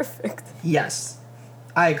 is perfect. Yes.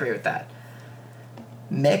 I agree with that.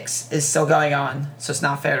 Mix is still going on, so it's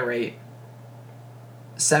not fair to rate.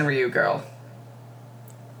 Senryu Girl.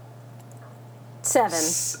 7.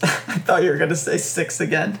 I thought you were going to say 6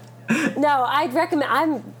 again. No, I'd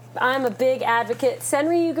recommend. I'm a big advocate.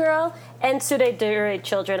 Senryu Girl and Suredure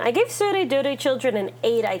Children. I gave Suredure Children an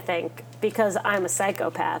 8, I think, because I'm a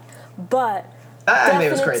psychopath. But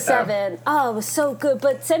Anime was definite great, 7. Oh, it was so good.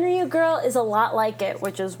 But Senryu Girl is a lot like it,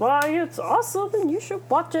 which is why it's awesome and you should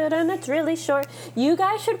watch it. And it's really short. You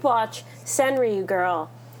guys should watch Senryu Girl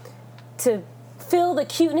to feel the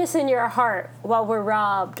cuteness in your heart while we're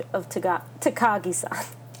robbed of Takagi-san.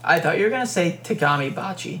 I thought you were going to say Tagami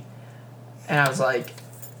Bachi. And I was like,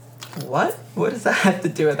 what? What does that have to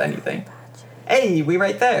do with anything? Hey, we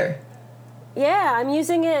right there. Yeah, I'm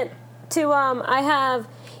using it to, I have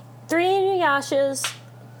 3 Inuyashas,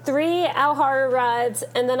 3 Aoharu rides,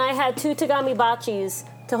 and then I had 2 Tagami Bachis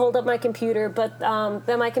to hold up my computer, but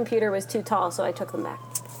then my computer was too tall, so I took them back.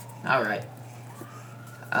 All right.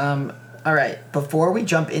 All right. Before we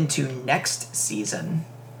jump into next season,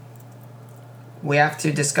 we have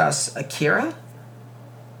to discuss Akira.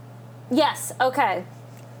 Yes, okay.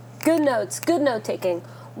 Good notes, good note taking.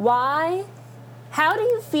 How do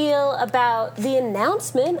you feel about the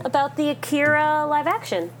announcement about the Akira live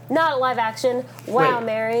action? Not live action. Wow, Wait.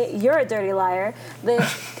 Mary, you're a dirty liar. The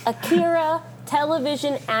Akira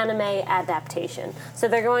television anime adaptation. So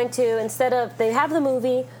they're going to, instead of, they have the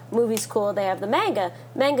movie's cool, they have the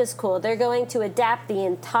manga's cool. They're going to adapt the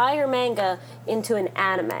entire manga into an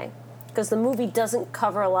anime because the movie doesn't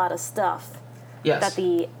cover a lot of stuff. Yes. That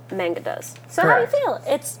the manga does. So Correct. how do you feel?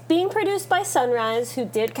 It's being produced by Sunrise, who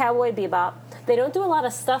did Cowboy Bebop. They don't do a lot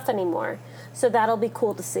of stuff anymore, so that'll be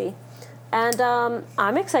cool to see. And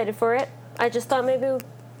I'm excited for it. I just thought maybe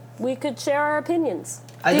we could share our opinions.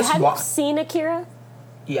 Have you seen Akira?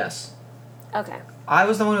 Yes. Okay. I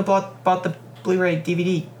was the one who bought the Blu-ray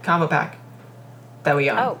DVD combo pack that we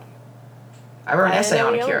own. Oh. I wrote an I didn't essay know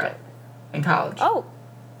on we owned Akira it. in college. Oh,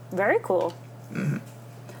 very cool.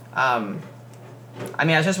 I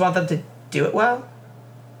mean, I just want them to do it well.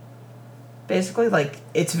 Basically, like,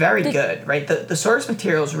 it's very good, right? The source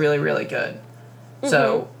material is really, really good.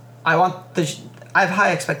 So, I want I have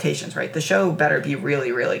high expectations, right? The show better be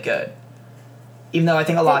really, really good. Even though I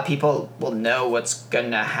think a lot of people will know what's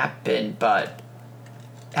gonna happen, but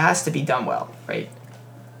it has to be done well, right?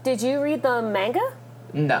 Did you read the manga?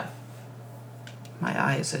 No. My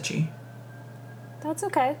eye is itchy. That's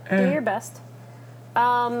okay. Do your best.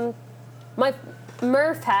 My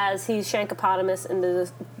Murph he's Shankopotamus in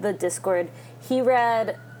the Discord. He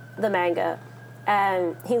read the manga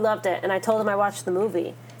and he loved it. And I told him I watched the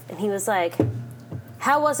movie. And he was like,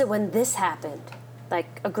 how was it when this happened?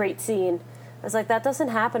 Like, a great scene. I was like, that doesn't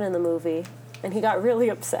happen in the movie. And he got really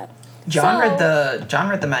upset. John read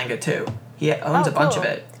the manga too. He owns a bunch of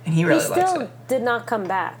it, and he really likes it. He still did not come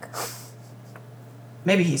back.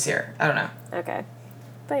 Maybe he's here. I don't know. Okay.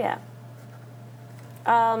 But yeah.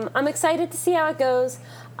 I'm excited to see how it goes.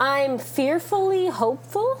 I'm fearfully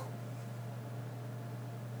hopeful.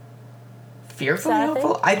 Fearfully Is that a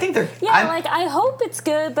hopeful? thing? I think they're... Yeah, I hope it's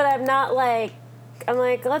good, but I'm not like... I'm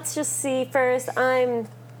like, let's just see first. I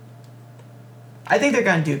think they're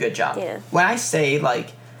going to do a good job. Yeah. When I say,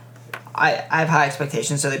 like, I have high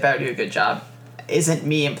expectations, so they better do a good job, isn't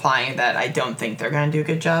me implying that I don't think they're going to do a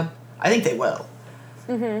good job. I think they will.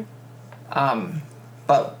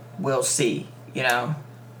 But we'll see, you know?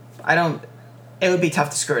 It would be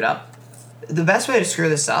tough to screw it up. The best way to screw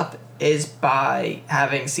this up is by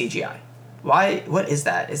having CGI. Why? What is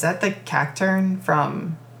that? Is that the cacturn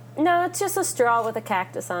from... No, it's just a straw with a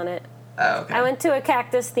cactus on it. Oh, okay. I went to a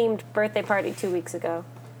cactus-themed birthday party 2 weeks ago.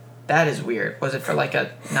 That is weird. Was it for like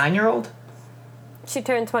a 9-year-old? She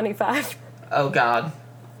turned 25. Oh, God.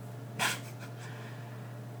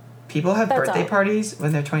 People have That's birthday all. parties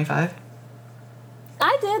when they're 25?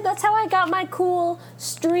 I did. That's how I got my cool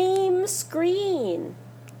stream screen.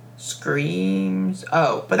 Screams.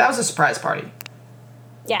 Oh, but that was a surprise party.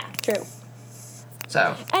 Yeah, true.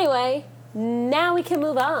 So, Anyway, now we can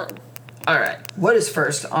move on. all right. What is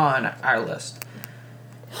first on our list?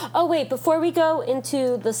 Oh, wait, before we go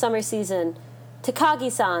into the summer season,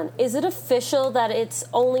 Takagi-san, is it official that it's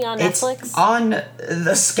only on Netflix? It's on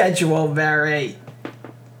the schedule, Mary.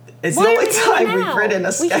 It's Why the are only we doing time it we've now? written a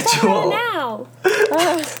We should schedule. start it now.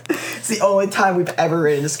 It's the only time we've ever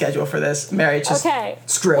written a schedule for this. Mary, just Okay.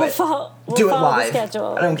 screw we'll it. We'll Do it follow live. The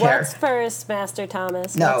schedule. I don't care. What's first, Master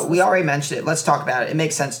Thomas? No, What's we the- already mentioned it. Let's talk about it. It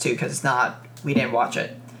makes sense, too, because it's not... We didn't watch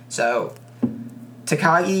it. So,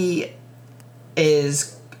 Takagi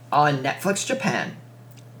is on Netflix Japan,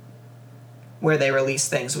 where they release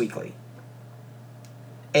things weekly.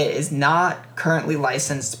 It is not currently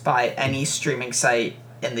licensed by any streaming site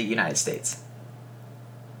in the United States.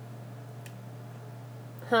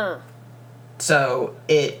 Huh. So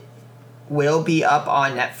it will be up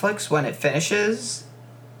on Netflix when it finishes?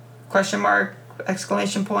 Question mark,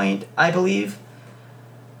 exclamation point, I believe.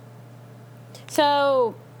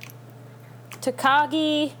 So,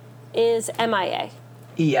 Takagi is MIA,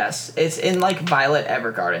 Yes, it's in like Violet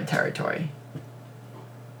Evergarden territory.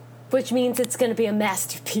 which means it's going to be a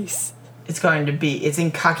masterpiece. It's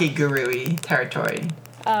in Kakigurui territory,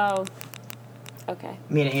 Oh, okay.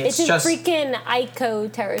 meaning It's in freaking Aiko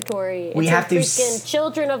territory. We It's have in to freaking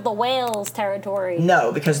Children of the Whales territory.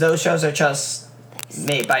 No, because those shows are just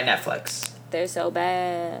made by Netflix. They're so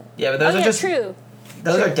bad. Yeah, but those are just true.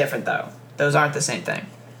 Those True. are different though. Those aren't the same thing.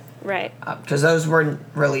 Right. Because those weren't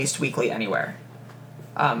released weekly anywhere.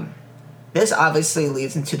 This obviously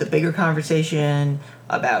leads into the bigger conversation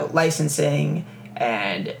about licensing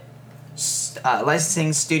and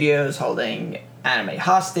licensing studios holding anime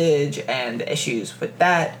hostage and the issues with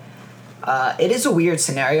that. It is a weird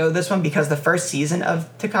scenario, this one, because the first season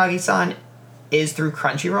of Takagi-san is through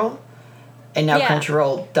Crunchyroll, and now Yeah.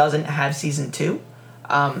 Crunchyroll doesn't have season 2.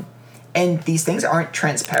 And these things aren't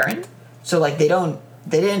transparent, so like they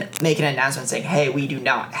didn't make an announcement saying, hey, we do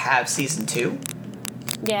not have season 2.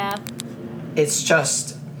 Yeah. It's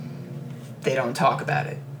just they don't talk about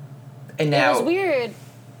it. And It now was weird.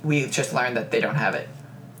 we just learned that they don't have it.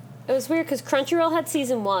 It was weird because Crunchyroll had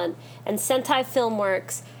season 1, and Sentai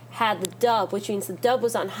Filmworks had the dub, which means the dub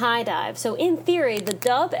was on High Dive. So in theory, the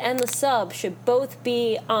dub and the sub should both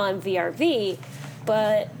be on VRV,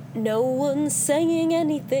 but no one's saying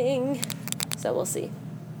anything. So we'll see.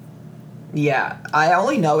 Yeah, I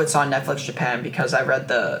only know it's on Netflix Japan because I read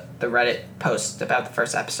the Reddit post about the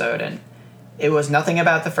first episode, and it was nothing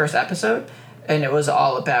about the first episode, and it was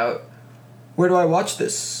all about where do I watch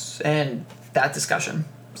this and that discussion.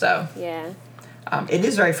 So Yeah. it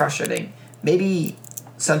is very frustrating. Maybe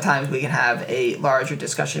sometimes we can have a larger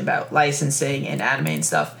discussion about licensing and anime and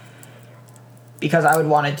stuff, because I would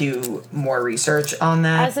want to do more research on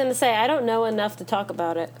that. I was going to say, I don't know enough to talk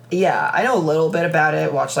about it. Yeah, I know a little bit about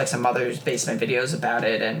it. Watched like some others' basement videos about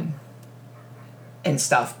it and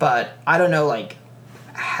stuff, but I don't know like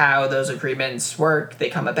how those agreements work. They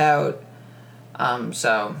come about.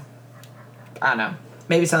 So I don't know.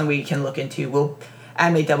 Maybe something we can look into. We'll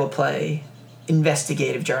Anime Double Play,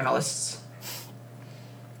 investigative journalists.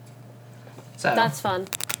 So That's fun.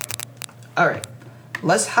 all right,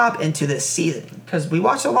 let's hop into this season because we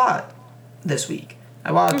watched a lot this week.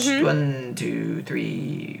 I watched 1, 2,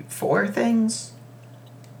 3, 4 things,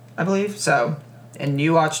 I believe. So, and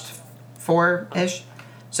you watched 4-ish.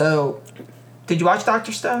 So, did you watch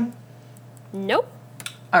Dr. Stone? Nope.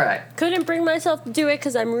 All right. Couldn't bring myself to do it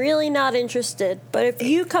because I'm really not interested. But if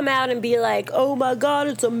you come out and be like, oh my god,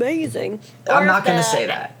 it's amazing. I'm or not if going to the- say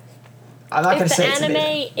that. I'm not going If to the say it's amazing.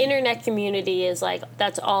 anime internet community is like,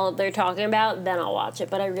 that's all they're talking about, then I'll watch it.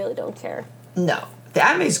 But I really don't care. No, the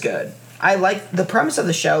anime's good. I like the premise of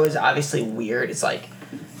the show is obviously weird. It's like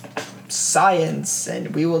science,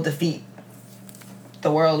 and we will defeat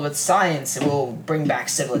the world with science, and we'll bring back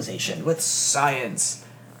civilization with science.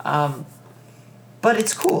 But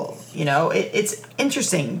it's cool, you know. It's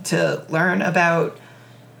interesting to learn about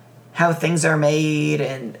how things are made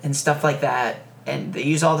and stuff like that. And they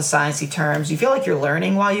use all the sciencey terms. You feel like you're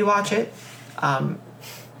learning while you watch it.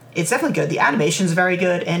 It's definitely good. The animation's very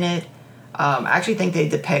good in it. I actually think they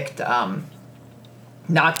depict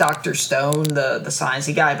not Dr. Stone, the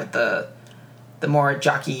sciencey guy, but the more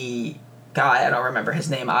jockey guy. I don't remember his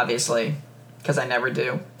name, obviously, because I never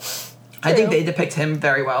do. I think True. they depict him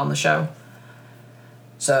very well in the show.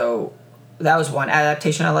 So that was one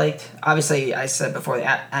adaptation I liked. Obviously, I said before, the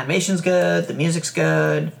animation's good, the music's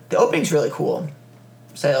good, the opening's really cool.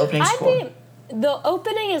 So the opening's cool. The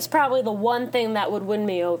opening is probably the one thing that would win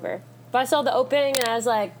me over. If I saw the opening and I was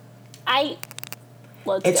like,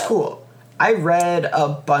 let's It's go. cool. I read a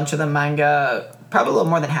bunch of the manga, probably a little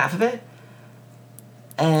more than half of it,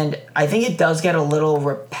 and I think it does get a little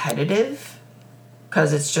repetitive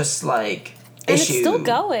because it's just like And issue, it's still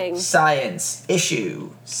going. science,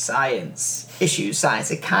 issue, science, issue,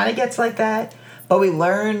 science. It kind of gets like that, but we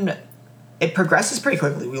learn. It progresses pretty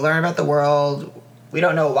quickly. We learn about the world. We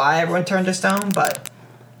don't know why everyone turned to stone, but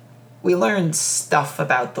we learn stuff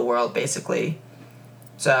about the world basically.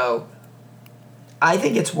 So I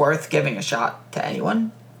think it's worth giving a shot to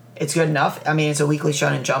anyone. It's good enough. I mean, it's a Weekly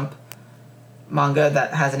Shonen Jump manga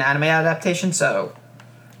that has an anime adaptation, so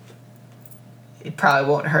it probably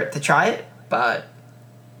won't hurt to try it. But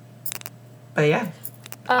yeah,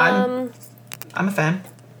 I'm a fan.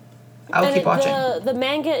 I will keep watching. The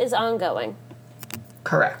manga is ongoing.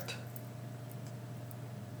 Correct.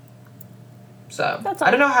 So That's all.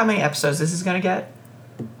 I don't know how many episodes this is gonna get.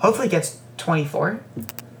 Hopefully, it gets 24.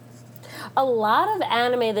 A lot of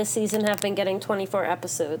anime this season have been getting 24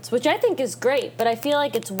 episodes, which I think is great, but I feel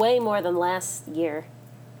like it's way more than last year.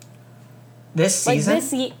 This season?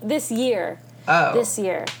 Like this year. Oh. This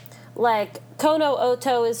year. Like, Kono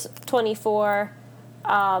Oto is 24.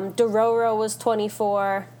 Dororo was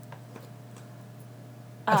 24.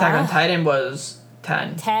 Attack on Titan was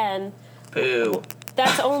 10. 10. Boo.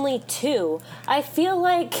 That's only 2. I feel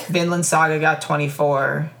like Vinland Saga got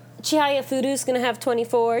 24. Chihaya Furu's gonna have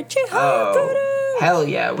 24. Chihaya Oh. Furu! Hell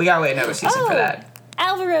yeah. We gotta wait another season for that.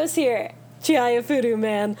 Alvaro's here. Chihaya Furu,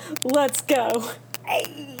 man. Let's go.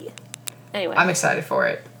 Hey. Anyway. I'm excited for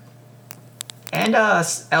it. And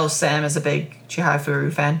El Sam is a big Chihaya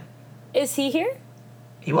Furu fan. Is he here?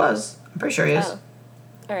 He was. I'm pretty sure he is. Oh.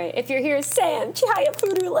 All right. If you're here, Sam, Chihaya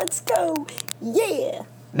Furu, let's go. Yeah.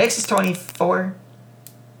 Nyx is 24.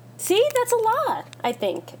 See, that's a lot, I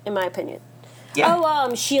think, in my opinion. Yeah.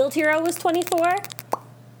 Oh, Shield Hero was 24.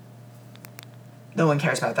 No one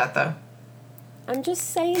cares about that, though. I'm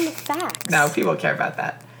just saying the facts. No, people care about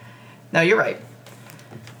that. No, you're right.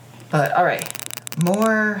 But, alright.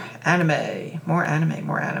 More anime. More anime.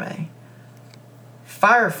 More anime.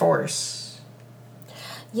 Fire Force.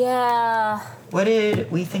 Yeah. What did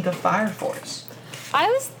we think of Fire Force? I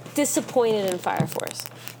was disappointed in Fire Force.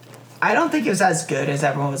 I don't think it was as good as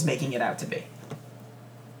everyone was making it out to be.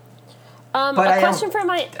 A But question for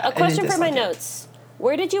my dislike it. notes.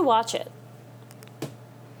 Where did you watch it?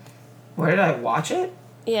 Where did I watch it?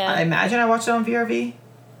 Yeah. I imagine I watched it on VRV.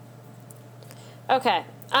 Okay.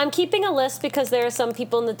 I'm keeping a list because there are some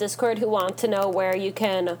people in the Discord who want to know where you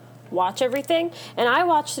can watch everything. And I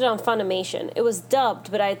watched it on Funimation. It was dubbed,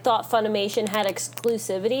 but I thought Funimation had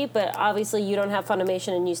exclusivity, but obviously you don't have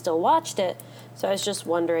Funimation and you still watched it. So I was just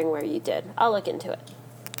wondering where you did. I'll look into it.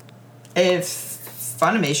 If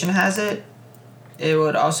Funimation has it, it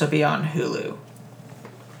would also be on Hulu.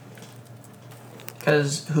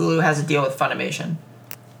 Because Hulu has a deal with Funimation.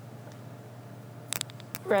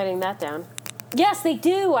 Writing that down. Yes, they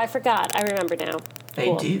do. I forgot. I remember now. They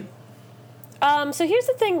Cool. do. So here's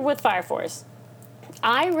the thing with Fire Force.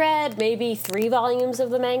 I read maybe 3 volumes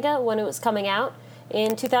of the manga when it was coming out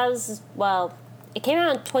in 2000. Well, it came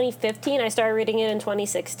out in 2015. I started reading it in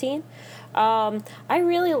 2016. I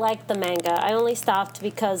really liked the manga. I only stopped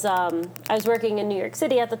because I was working in New York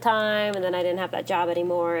City at the time, and then I didn't have that job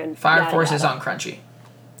anymore. And Fire yada, Force yada. is on Crunchy.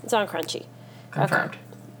 It's on Crunchy. Confirmed.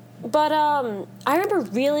 But I remember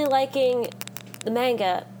really liking the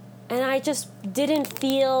manga, and I just didn't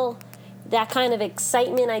feel that kind of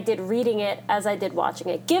excitement I did reading it as I did watching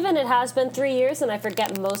it. Given it has been 3 years and I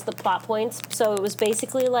forget most of the plot points, so it was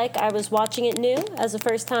basically like I was watching it new as a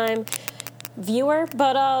first-time viewer.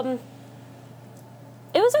 But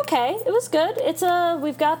it was okay. It was good.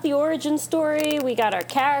 We've got the origin story, we got our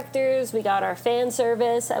characters, we got our fan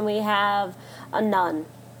service, and we have a nun.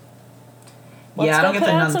 Let's I don't go get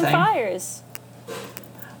put the out nun some thing. fires.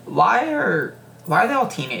 Why are they all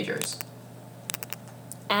teenagers?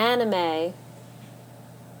 Anime.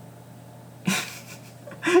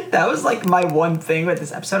 That was like my one thing with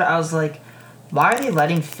this episode. I was like, why are they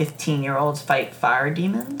letting 15-year-olds fight fire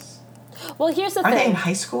demons? Well, here's the Are they in thing.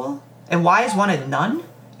 high school? And why is one a nun?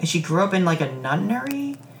 And she grew up in like a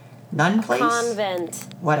nunnery? Nun place? Convent.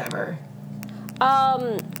 Whatever.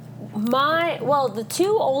 The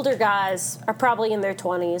 2 older guys are probably in their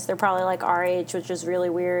 20s. They're probably like our age, which is really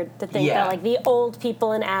weird to think Yeah. that like the old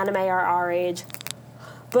people in anime are our age.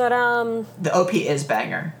 But The OP is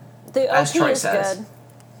banger. the As OP Troy is says. good.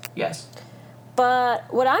 Yes.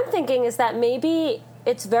 But what I'm thinking is that maybe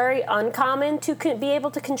it's very uncommon to be able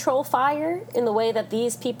to control fire in the way that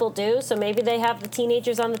these people do. So maybe they have the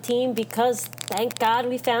teenagers on the team because, thank God,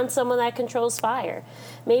 we found someone that controls fire.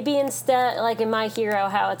 Maybe instead, like in My Hero,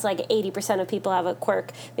 how it's like 80% of people have a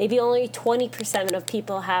quirk, maybe only 20% of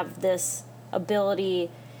people have this ability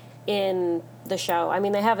in the show. I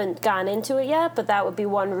mean, they haven't gone into it yet, but that would be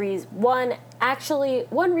one reason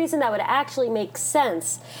that would actually make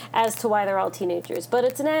sense as to why they're all teenagers. But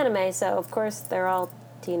it's an anime, so of course they're all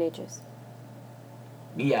teenagers.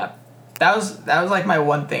 Yeah. That was like my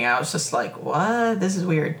one thing. I was just like, what? This is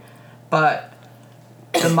weird. But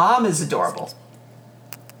the mom is adorable.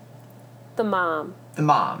 The mom. The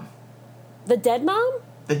mom. The dead mom?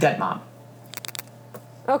 The dead mom.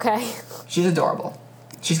 Okay. She's adorable.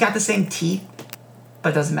 She's got the same teeth,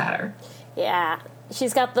 but doesn't matter. Yeah.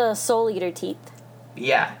 She's got the Soul Eater teeth.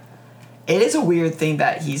 Yeah. It is a weird thing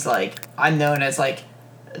that he's like, I'm known as like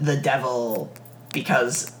the devil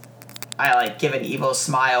because I like give an evil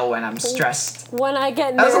smile when I'm stressed. When I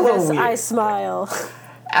get nervous, I smile.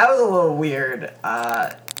 That was a little weird.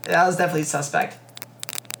 That was definitely suspect.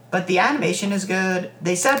 But the animation is good.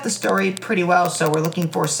 They set up the story pretty well, so we're looking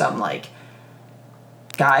for some like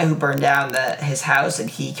guy who burned down his house and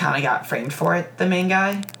he kind of got framed for it, the main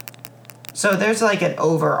guy. So there's like an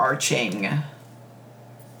overarching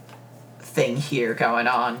thing here going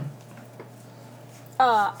on.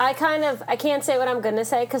 I can't say what I'm going to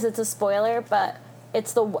say because it's a spoiler, but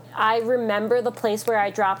I remember the place where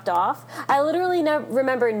I dropped off. I literally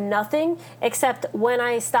remember nothing except when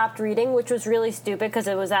I stopped reading, which was really stupid because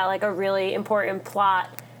it was at like a really important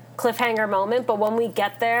plot cliffhanger moment. But when we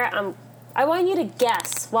get there, I want you to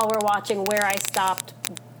guess while we're watching where I stopped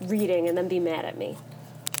reading and then be mad at me.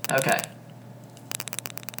 Okay.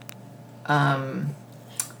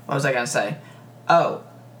 What was I gonna say? Oh,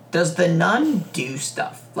 does the nun do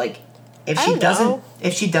stuff? Like, if she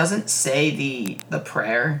doesn't say the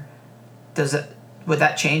prayer, would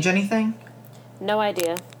that change anything? No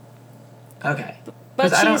idea. Okay.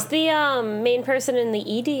 But she's the main person in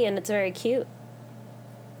the ED, and it's very cute.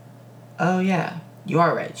 Oh yeah, you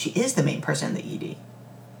are right. She is the main person in the ED. Is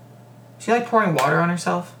she like pouring water on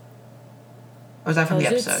herself? Or was that from the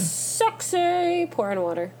episode? It's sexy. Pouring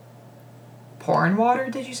water. Pouring water,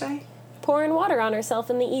 did you say? Pouring water on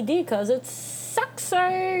herself in the ED because it's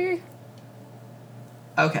sexy.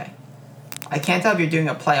 Okay. I can't tell if you're doing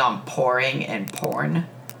a play on pouring and porn.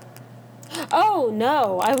 Oh,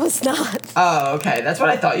 no, I was not. Oh, okay. That's what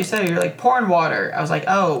I thought you said. You're like, pouring water. I was like,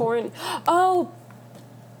 oh. Pouring. Oh.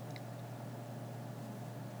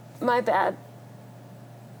 My bad.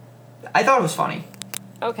 I thought it was funny.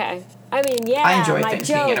 Okay. I mean, yeah, I enjoy my things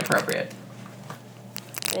joke. being inappropriate.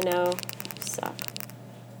 I know. Suck.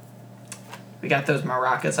 We got those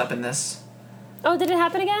maracas up in this. Oh, did it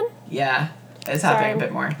happen again? Yeah. It's happening a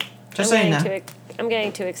bit more. Just so you know. I'm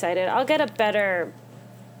getting too excited. I'll get a better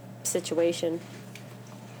situation.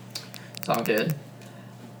 It's all good.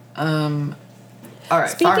 All right.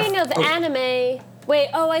 Speaking of anime... Wait,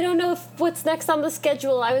 I don't know what's next on the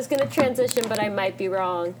schedule. I was going to transition, but I might be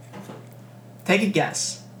wrong. Take a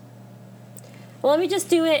guess. Well, let me just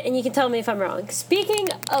do it, and you can tell me if I'm wrong. Speaking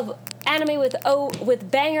of anime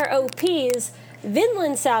with banger OPs,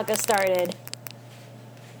 Vinland Saga started.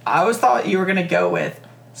 I always thought you were going to go with,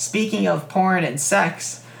 speaking of porn and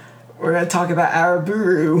sex, we're going to talk about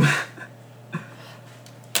Araburu.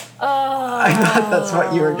 I thought that's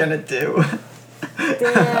what you were going to do.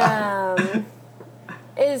 Damn.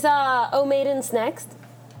 Is O Maidens next?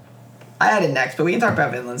 I had it next, but we can talk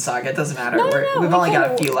about Vinland Saga. It doesn't matter. No, We've only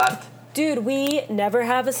got a few left. Dude, we never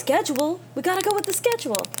have a schedule. We gotta go with the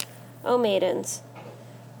schedule. Oh, Maidens.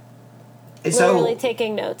 Literally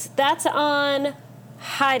taking notes. That's on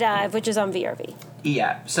High Dive, which is on VRV.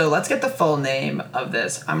 Yeah. So let's get the full name of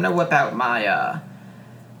this. I'm gonna whip out my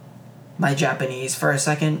my Japanese for a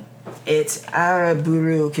second. It's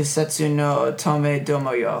Araburu Kisetsu no Tome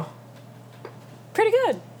Domoyo.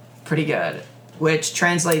 Pretty good. Which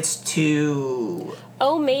translates to...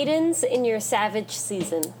 Oh, Maidens in your savage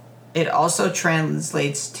season. It also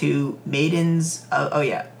translates to Maidens of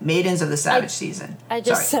the Savage Season. I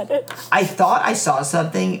just said it. I thought I saw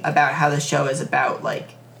something about how the show is about,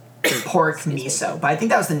 like, pork miso, but I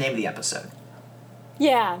think that was the name of the episode.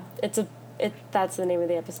 Yeah, that's the name of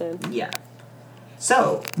the episode. Yeah.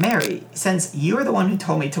 So, Mary, since you were the one who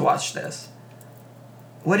told me to watch this,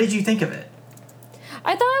 what did you think of it?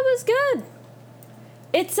 I thought it was good.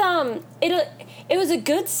 It's it was a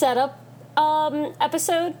good setup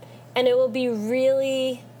episode, and it will be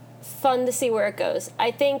really fun to see where it goes. I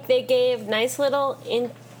think they gave nice little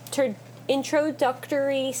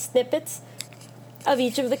introductory snippets of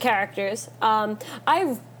each of the characters.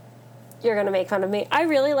 You're gonna make fun of me. I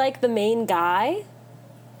really like the main guy.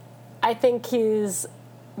 I think he's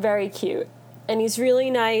very cute, and he's really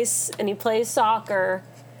nice, and he plays soccer.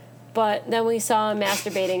 But then we saw him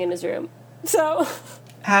masturbating in his room. So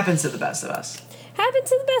happens to the best of us. Happens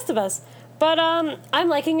to the best of us. But I'm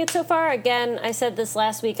liking it so far. Again, I said this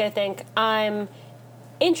last week, I think. I'm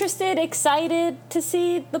interested, excited to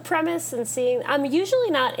see the premise and seeing... I'm usually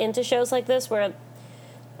not into shows like this where...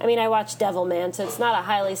 I mean, I watch Devilman, so it's not a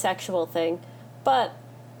highly sexual thing. But,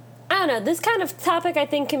 I don't know, this kind of topic I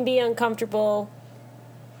think can be uncomfortable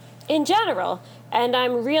in general. And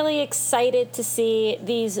I'm really excited to see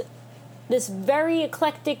this very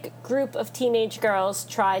eclectic group of teenage girls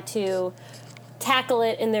try to tackle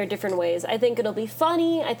it in their different ways. I think it'll be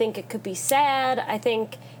funny. I think it could be sad. I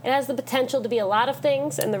think it has the potential to be a lot of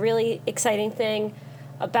things, and the really exciting thing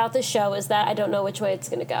about the show is that I don't know which way it's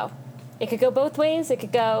going to go. It could go both ways. It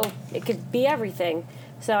could be everything.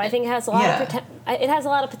 So I think it has a lot it has a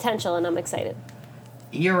lot of potential, and I'm excited.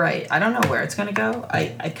 You're right. I don't know where it's going to go.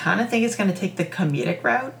 I kind of think it's going to take the comedic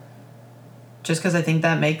route, just because I think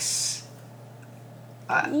that makes...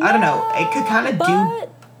 I don't know. It could kind of do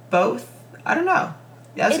both. I don't know.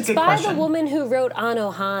 That's a good question. It's by the woman who wrote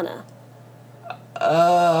Anohana.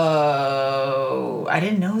 Oh, I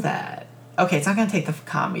didn't know that. Okay, it's not going to take the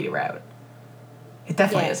comedy route. It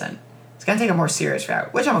definitely isn't. It's going to take a more serious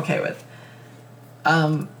route, which I'm okay with.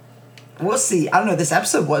 We'll see. I don't know. This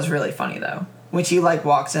episode was really funny, though. When she,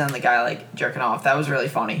 walks in on the guy, jerking off, that was really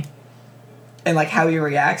funny. And, how he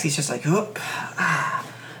reacts, he's just like, oop,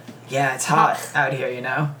 yeah, it's hot out here, you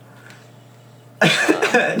know?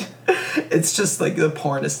 It's just the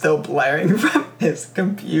porn is still blaring from his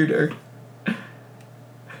computer.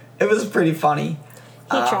 It was pretty funny.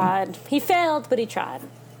 He tried. He failed, but he tried.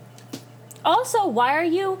 Also, why are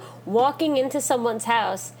you walking into someone's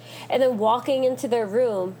house and then walking into their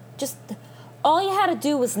room? Just all you had to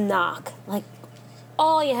do was knock.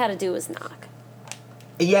 All you had to do was knock.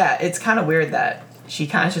 Yeah, it's kind of weird that she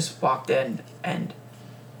kind of just walked in and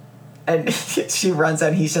she runs out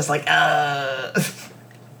and he's just like, Yeah,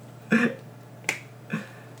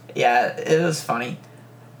 it was funny.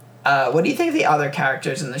 What do you think of the other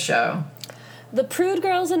characters in the show? The prude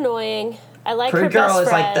girl's annoying. I like Prude her girl best is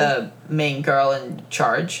friend. the main girl in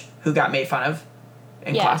charge who got made fun of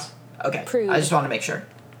in class? Okay, Prude. I just want to make sure.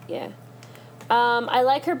 Yeah. I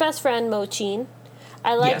like her best friend, Mochin.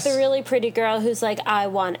 I like the really pretty girl who's like, I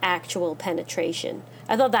want actual penetration.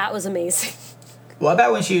 I thought that was amazing. What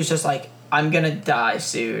about when she was just like, I'm going to die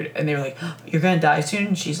soon? And they were like, you're going to die soon?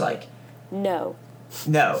 And she's like... No.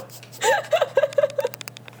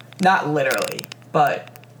 Not literally, but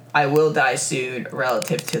I will die soon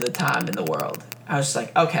relative to the time in the world. I was just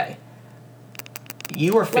like, okay.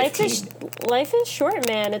 You were 15. Life is short,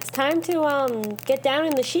 man. It's time to get down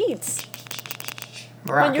in the sheets.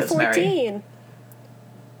 Maracas, when you're 14. Mary.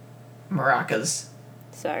 Maracas.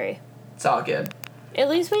 Sorry. It's all good. At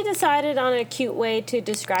least we decided on a cute way to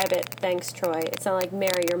describe it. Thanks, Troy. It's not like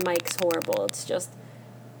Mary, your mic's horrible. It's just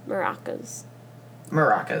maracas.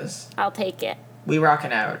 Maracas. I'll take it. We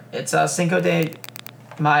rocking out. It's Cinco de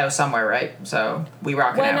Mayo somewhere, right? So we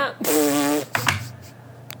rocking out. Why not?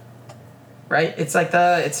 Right? It's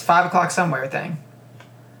it's 5 o'clock somewhere thing.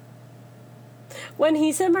 When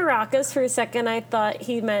he said maracas for a second, I thought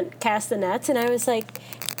he meant castanets, and I was like,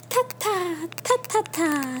 ta-ta,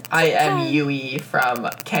 ta-ta-ta. I am Yui from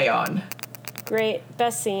K-On! Great.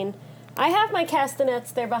 Best scene. I have my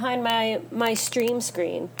castanets. They're behind my stream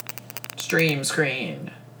screen. Stream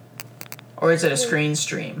screen. Or is it a screen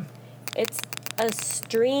stream? It's a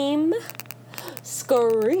stream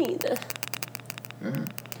screen. Mm-hmm.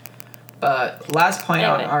 But last point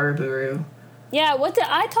on Araburu. Yeah,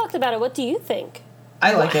 I talked about it. What do you think?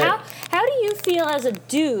 I like it. How do you feel as a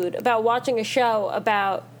dude about watching a show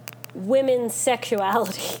about women's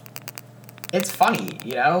sexuality? It's funny,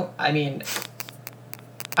 you know? I mean,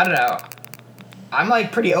 I don't know. I'm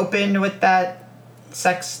pretty open with that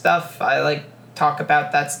sex stuff. I talk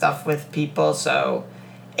about that stuff with people, so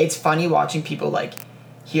it's funny watching people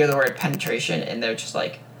hear the word penetration and they're just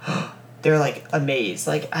they're amazed.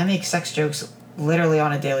 I make sex jokes literally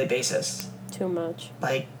on a daily basis. Too much.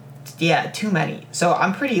 Yeah, too many. So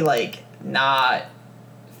I'm pretty not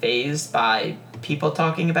fazed by people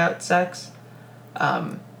talking about sex.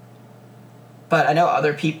 But I know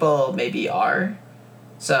other people maybe are.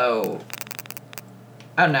 So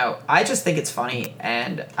I don't know. I just think it's funny,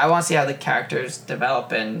 and I want to see how the characters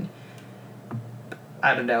develop and,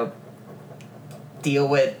 I don't know, deal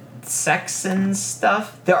with sex and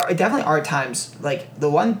stuff. There definitely are times, the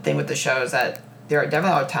one thing with the show is that there are definitely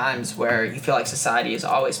a lot of times where you feel like society is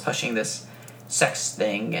always pushing this sex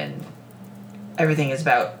thing and everything is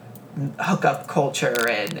about hookup culture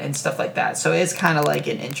and stuff like that. So it's kind of like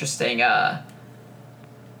an interesting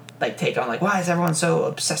like take on like, why is everyone so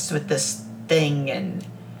obsessed with this thing? And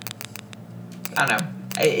I don't know.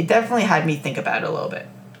 It definitely had me think about it a little bit.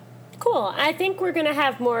 Cool. I think we're going to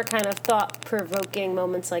have more kind of thought-provoking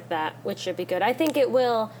moments like that, which should be good. I think it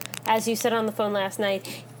will, as you said on the phone last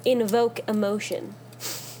night, invoke emotion.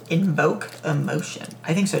 Invoke emotion.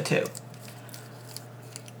 I think so, too.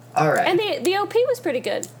 All right. And the OP was pretty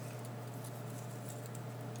good.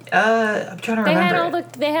 I'm trying to remember.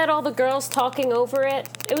 They had all the girls talking over it.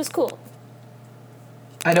 It was cool.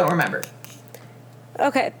 I don't remember.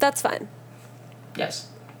 Okay, that's fine. Yes.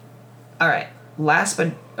 All right. Last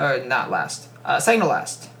but not last. Second to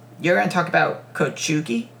last. You're going to talk about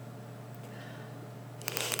Kochuki.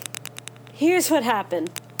 Here's what happened.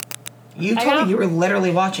 You told me you were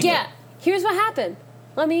literally watching it. Yeah. Here's what happened.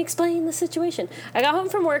 Let me explain the situation. I got home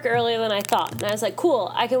from work earlier than I thought, and I was like,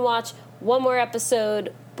 cool, I can watch one more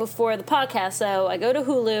episode before the podcast. So I go to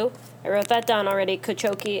Hulu. I wrote that down already.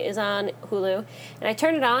 Kochoki is on Hulu. And I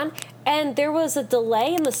turn it on, and there was a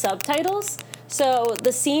delay in the subtitles. So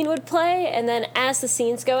the scene would play, and then as the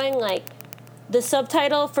scene's going, like, the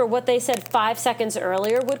subtitle for what they said 5 seconds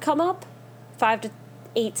earlier would come up. 5 to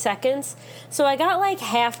 8 seconds. So I got, like,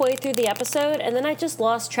 halfway through the episode, and then I just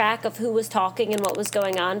lost track of who was talking and what was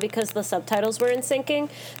going on because the subtitles were in syncing,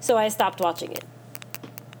 so I stopped watching it.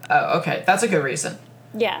 Oh, okay. That's a good reason.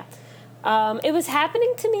 Yeah. It was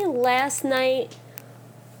happening to me last night,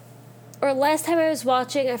 or last time I was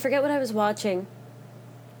watching. I forget what I was watching.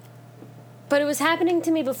 But it was happening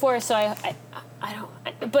to me before, so I don't...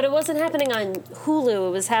 But it wasn't happening on Hulu.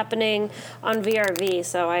 It was happening on VRV,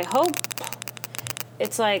 so I hope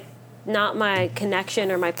it's, like, not my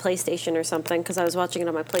connection or my PlayStation or something, because I was watching it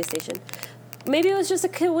on my PlayStation. Maybe it was just a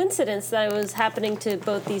coincidence that it was happening to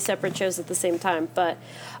both these separate shows at the same time, but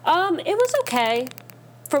it was okay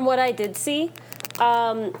from what I did see.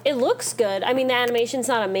 It looks good. I mean, the animation's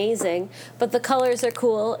not amazing, but the colors are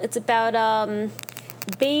cool. It's about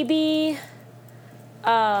baby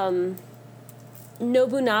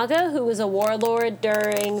Nobunaga, who was a warlord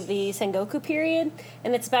during the Sengoku period,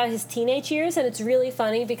 and it's about his teenage years, and it's really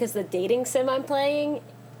funny because the dating sim I'm playing,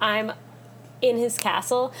 I'm in his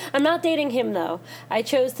castle. I'm not dating him, though. I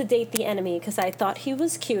chose to date the enemy because I thought he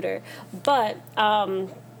was cuter, but I'm,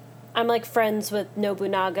 like, friends with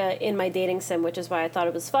Nobunaga in my dating sim, which is why I thought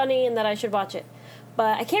it was funny and that I should watch it.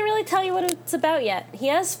 But I can't really tell you what it's about yet. He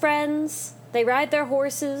has friends. They ride their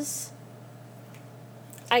horses.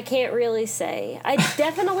 I can't really say. I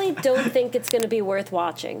definitely don't think it's going to be worth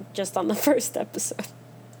watching just on the first episode.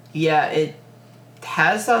 Yeah, it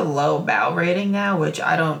has a low BAL rating now, which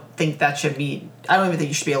I don't think that should be... I don't even think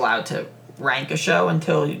you should be allowed to rank a show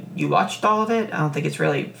until you watched all of it. I don't think it's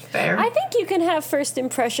really fair. I think you can have first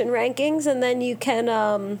impression rankings, and then you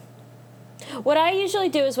can... What I usually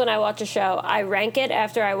do is when I watch a show, I rank it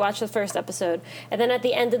after I watch the first episode, and then at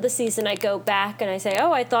the end of the season I go back and I say,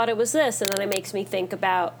 oh, I thought it was this, and then it makes me think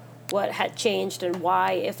about what had changed and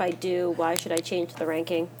why, if I do, why should I change the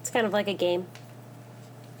ranking. It's kind of like a game.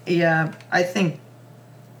 Yeah, I think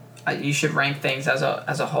you should rank things as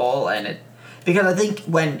a whole, and because I think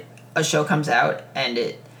when a show comes out and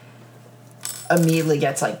it immediately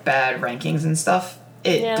gets like bad rankings and stuff,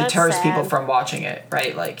 it deters people from watching it,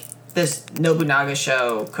 right? Like this Nobunaga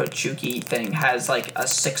show Kochuki thing has like a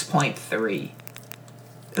 6.3.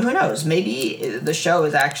 Who knows? Maybe the show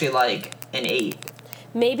is actually like an 8.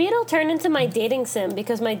 Maybe it'll turn into my dating sim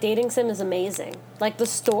because my dating sim is amazing. Like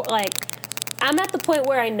I'm at the point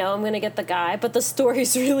where I know I'm going to get the guy, but the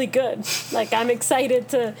story's really good. Like, I'm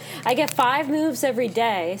excited I get 5 moves every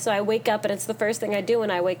day, so I wake up and it's the first thing I do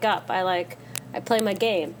when I wake up. I play my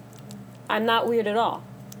game. I'm not weird at all.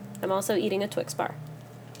 I'm also eating a Twix bar.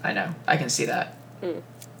 I know. I can see that.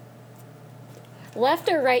 Left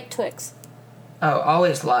or right Twix? Oh,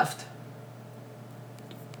 always left.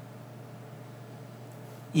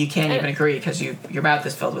 You can't even agree because your mouth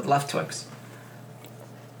is filled with left Twix.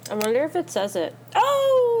 I wonder if it says it.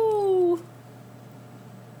 Oh!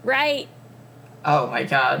 Right. Oh my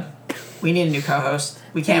god. We need a new co-host.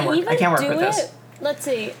 I can't work with this. Let's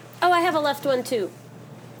see. Oh, I have a left one too.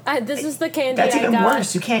 This is the candy That's I got. even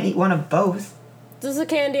worse. You can't eat one of both. This is the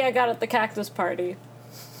candy I got at the cactus party.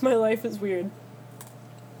 My life is weird.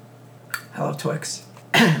 I love Twix.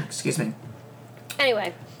 Excuse me.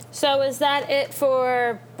 Anyway, so is that it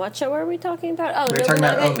for... What show are we talking about? Oh, we're talking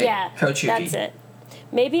about Omi. Yeah, Kochuki. That's it.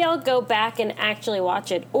 Maybe I'll go back and actually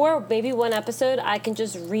watch it. Or maybe one episode I can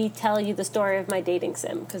just retell you the story of my dating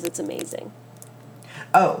sim, because it's amazing.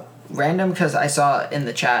 Oh, random because I saw in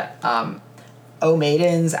the chat, O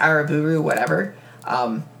Maidens, Araburu, whatever.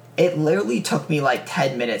 It literally took me like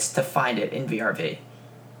 10 minutes to find it in VRV.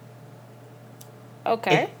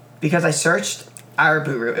 Okay. Because I searched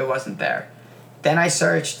Araburu, it wasn't there. Then I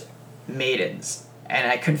searched Maidens,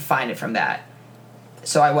 and I couldn't find it from that.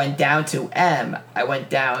 So I went down to M, I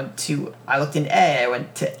looked in A, I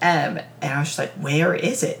went to M, and I was just like, where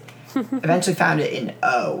is it? Eventually found it in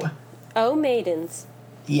O. O Maidens.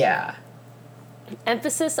 Yeah.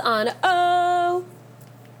 Emphasis on O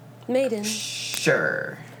Maidens.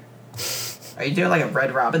 Sure. Are you doing like a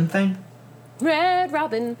Red Robin thing? Red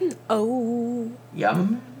Robin. O.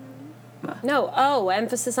 Yum. No, O.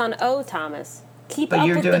 Emphasis on O, Thomas. Keep But up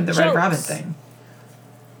you're with doing the Red jokes. Robin thing.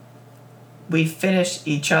 We finish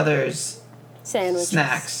each other's Sandwiches.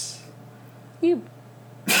 snacks. You.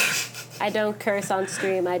 I don't curse on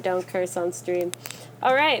stream.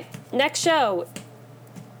 All right, next show.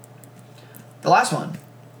 The last one.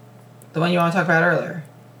 The one you want to talk about earlier.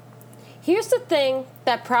 Here's the thing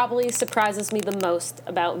that probably surprises me the most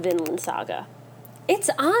about Vinland Saga. It's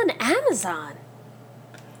on Amazon.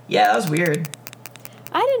 Yeah, that was weird.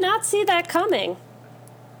 I did not see that coming.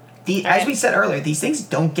 As we said earlier, these things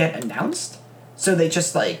don't get announced. So they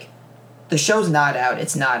just like, the show's not out,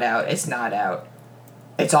 it's not out.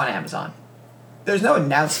 It's on Amazon. There's no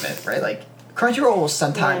announcement, right? Like, Crunchyroll will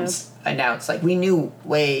sometimes announce, like, we knew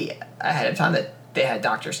way ahead of time that they had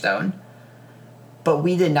Dr. Stone, but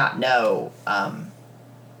we did not know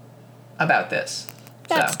about this.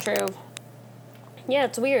 That's true. Yeah,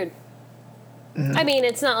 it's weird. Mm-hmm. I mean,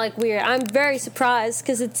 it's not like weird. I'm very surprised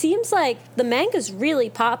because it seems like the manga's really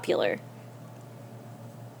popular.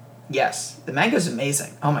 Yes, the manga's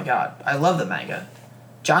amazing. Oh my god, I love the manga.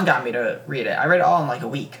 John got me to read it. I read it all in like a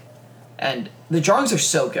week. And the drawings are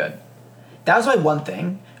so good. That was my one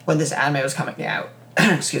thing when this anime was coming out.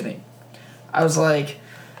 Excuse me. I was like,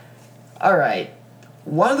 alright,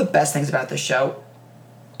 one of the best things about this show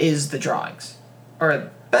is the drawings. Or the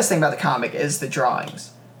best thing about the comic is the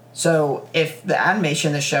drawings. So if the animation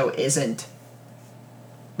in the show isn't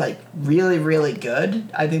like really, really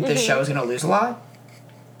good, I think this show is going to lose a lot.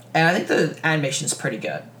 And I think the animation's pretty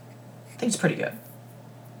good. I think it's pretty good.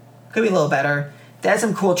 Could be a little better. They had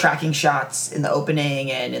some cool tracking shots in the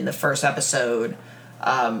opening and in the first episode.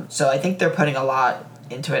 So I think they're putting a lot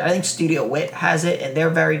into it. I think Studio Wit has it, and they're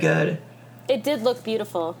very good. It did look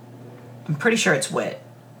beautiful. I'm pretty sure it's Wit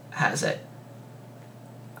has it.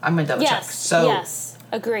 I'm going to double check. Yes,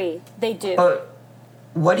 agree. They do. But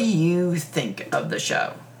what do you think of the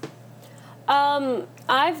show?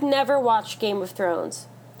 I've never watched Game of Thrones,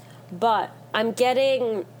 but I'm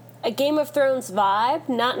getting a Game of Thrones vibe,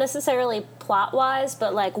 not necessarily plot-wise,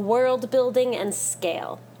 but like world building and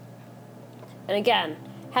scale. And again,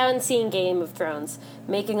 haven't seen Game of Thrones,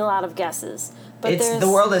 making a lot of guesses. But The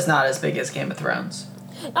world is not as big as Game of Thrones.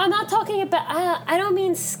 I'm not talking about, I don't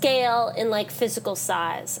mean scale in like physical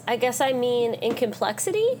size. I guess I mean in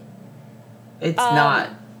complexity. It's not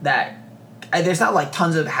that, there's not like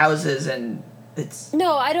tons of houses and it's...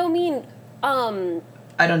 No, I don't mean,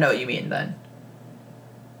 I don't know what you mean then.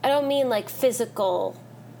 I don't mean like physical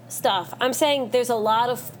stuff. I'm saying there's a lot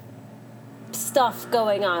of stuff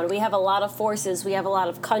going on. We have a lot of forces. We have a lot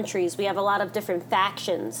of countries. We have a lot of different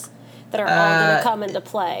factions that are all going to come into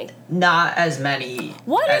play. Not as many.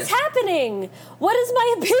 What is happening? What is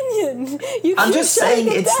my opinion? I'm just saying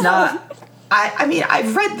it's not. I mean,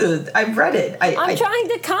 I've read it. I'm trying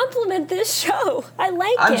to compliment this show. I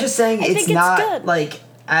like it. I'm just saying it's not good. like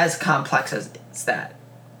as complex as that.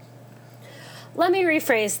 Let me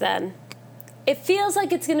rephrase then. It feels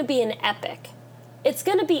like it's going to be an epic. It's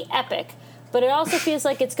going to be epic, but it also feels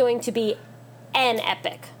like it's going to be an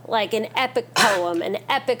epic, like an epic poem, an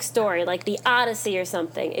epic story, like the Odyssey or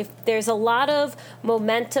something. If there's a lot of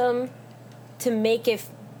momentum to make it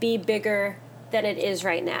be bigger than it is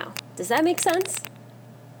right now. Does that make sense?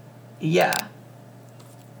 Yeah.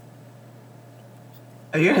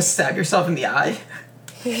 Are you going to stab yourself in the eye?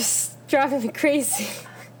 You're just driving me crazy.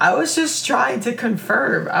 I was just trying to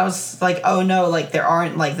confirm. I was like, oh no, like there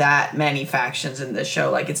aren't like that many factions in this show.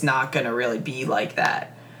 Like it's not going to really be like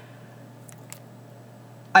that.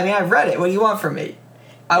 I mean, I've read it. What do you want from me?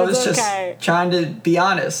 I was just trying to be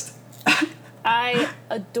honest. I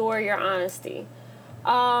adore your honesty.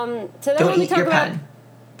 So then Don't when we eat talk your about, pen.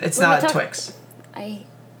 It's not Twix. I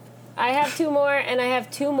have two more, and I have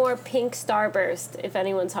two more pink Starburst if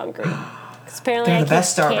anyone's hungry. Because apparently I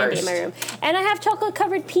keep candy in my room. And I have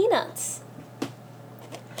chocolate-covered peanuts.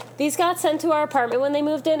 These got sent to our apartment when they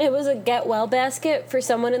moved in. It was a get well basket for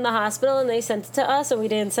someone in the hospital, and they sent it to us, and we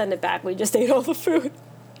didn't send it back. We just ate all the food.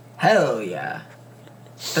 Hell yeah.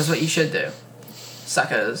 That's what you should do.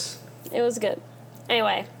 Suckers. It was good.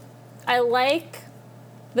 Anyway, I like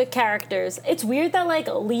the characters. It's weird that, like,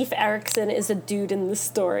 Leif Erikson is a dude in this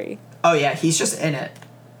story. Oh, yeah, he's just in it.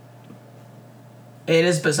 It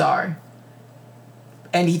is bizarre.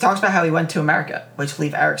 And he talks about how he went to America, which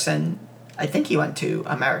Leif Erikson, I think he went to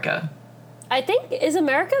America. I think, is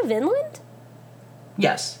America Vinland?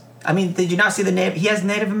 Yes. I mean, did you not see he has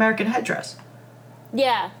Native American headdress.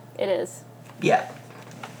 Yeah, it is. Yeah.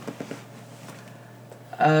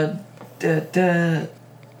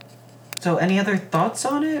 So any other thoughts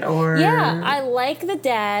on it, or? Yeah, I like the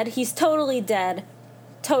dad. He's totally dead.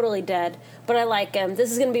 Totally dead. But I like him.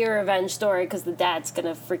 This is going to be a revenge story because the dad's going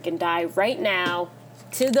to freaking die right now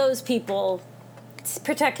to those people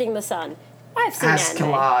protecting the son. I've seen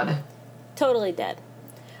Askeladd. Totally dead.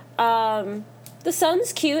 The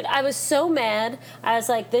son's cute. I was so mad. I was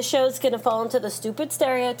like, this show's going to fall into the stupid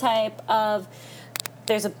stereotype of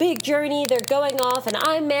there's a big journey, they're going off, and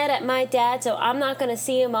I'm mad at my dad, so I'm not going to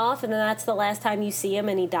see him off, and then that's the last time you see him,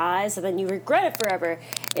 and he dies, and then you regret it forever.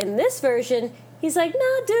 In this version, he's like,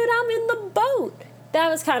 no, dude, I'm in the boat. That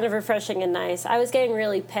was kind of refreshing and nice. I was getting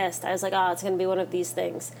really pissed. I was like, oh, it's going to be one of these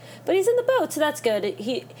things. But he's in the boat, so that's good.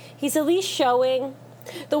 He's at least showing.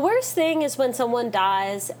 The worst thing is when someone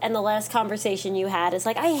dies and the last conversation you had is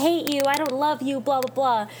like, I hate you, I don't love you, blah, blah,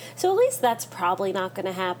 blah. So at least that's probably not going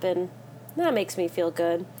to happen. That makes me feel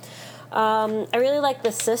good. I really like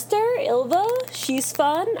the sister, Ylva. She's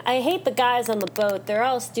fun. I hate the guys on the boat. They're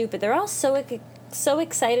all stupid. They're all so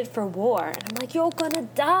excited for war. And I'm like, you're gonna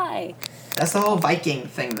die. That's the whole Viking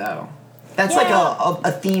thing, though. That's like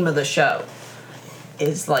a theme of the show.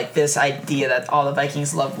 Is like this idea that all the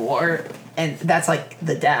Vikings love war. And that's like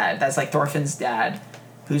the dad. That's like Thorfinn's dad.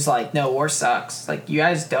 Who's like, no, war sucks. Like, you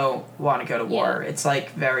guys don't want to go to war. It's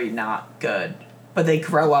like very not good. But they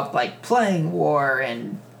grow up, like, playing war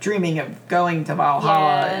and dreaming of going to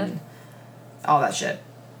Valhalla and all that shit.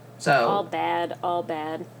 So all bad.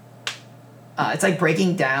 It's like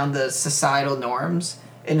breaking down the societal norms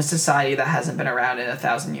in a society that hasn't been around in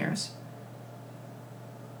 1,000 years.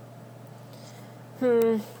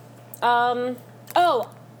 Oh,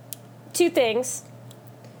 two things.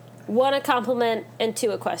 One, a compliment, and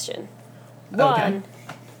two, a question. One,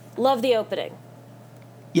 love the opening.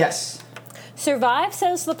 Yes. Survive,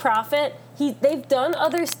 says the prophet. They've done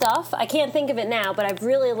other stuff. I can't think of it now, but I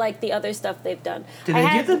really like the other stuff they've done. Did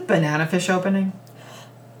they do the banana fish opening?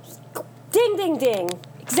 Ding, ding, ding.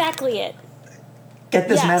 Exactly it. Get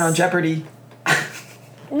this man on Jeopardy.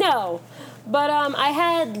 No. But I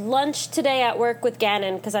had lunch today at work with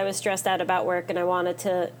Gannon because I was stressed out about work and I wanted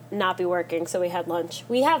to not be working, so we had lunch.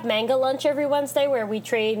 We have manga lunch every Wednesday where we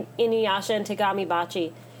trade Inuyasha and Tagami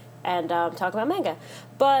Bachi and talk about manga.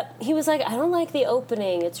 But he was like, I don't like the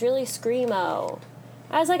opening. It's really screamo.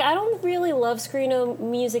 I was like, I don't really love screamo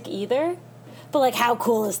music either. But, like, how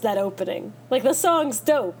cool is that opening? Like, the song's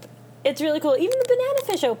dope. It's really cool. Even the Banana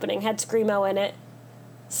Fish opening had screamo in it.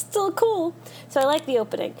 Still cool. So I like the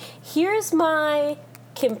opening. Here's my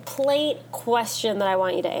complaint question that I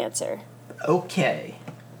want you to answer. Okay.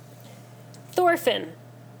 Thorfinn.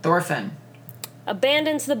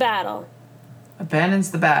 Abandons the battle.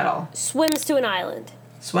 Swims to an island.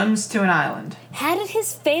 How did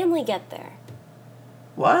his family get there?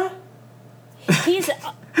 What? He's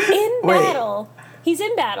in battle. He's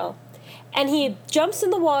in battle. And he jumps in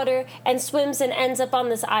the water and swims and ends up on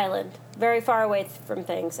this island, very far away from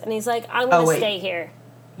things. And he's like, I'm going to stay here.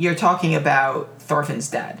 You're talking about Thorfinn's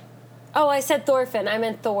dad. Oh, I said Thorfinn. I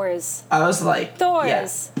meant Thor's. I was like... Thor's.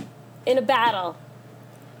 Yeah. In a battle.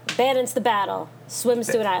 Abandons the battle. Swims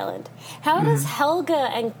to an island. How does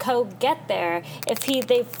Helga and co get there if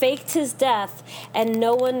they faked his death and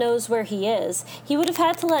no one knows where he is? He would have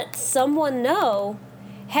had to let someone know,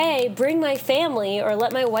 hey, bring my family or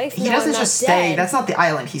let my wife know. He doesn't just stay. That's not the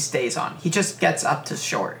island he stays on. He just gets up to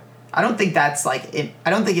shore. I don't think that's like it. I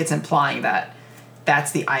don't think it's implying that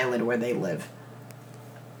that's the island where they live.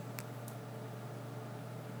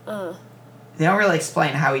 They don't really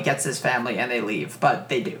explain how he gets his family and they leave, but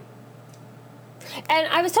they do. And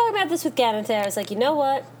I was talking about this with Gannon today. I was like, you know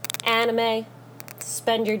what? Anime.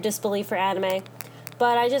 Suspend your disbelief for anime.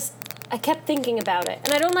 But I kept thinking about it.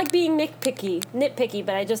 And I don't like being nitpicky,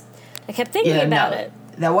 but I kept thinking about it.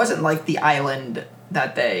 That wasn't like the island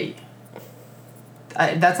that they...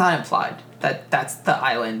 that's not implied. That's the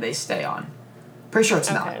island they stay on. Pretty sure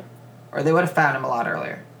it's not. Or they would have found him a lot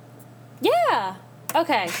earlier. Yeah.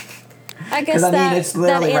 Okay. I guess because, it's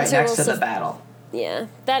literally right next to the battle. Yeah.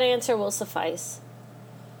 That answer will suffice.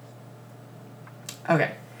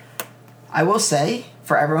 Okay. I will say,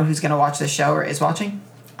 for everyone who's going to watch this show or is watching,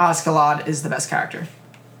 Askeladd is the best character.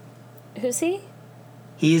 Who's he?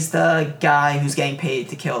 He's the guy who's getting paid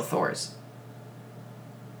to kill Thors.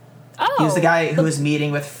 Oh, He was the guy who was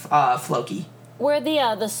meeting with Floki. where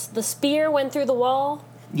the spear went through the wall.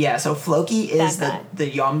 Yeah, so Floki is That the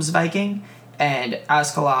Jomsviking, and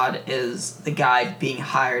Askeladd is the guy being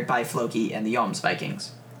hired by Floki and the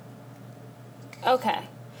Jomsvikings. Okay,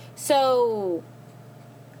 so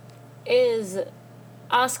is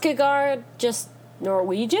Askegard just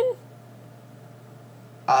Norwegian?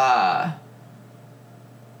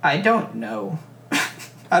 I don't know.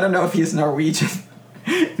 I don't know if he's Norwegian.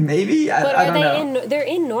 Maybe? But I don't know. they're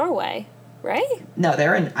in Norway, right? No,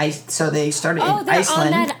 they're in Ice. So they started Oh, in they're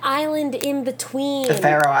Iceland, on that island in between. the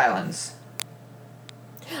Faroe Islands.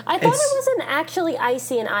 I thought It's- it wasn't actually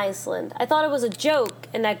icy in Iceland. I thought it was a joke,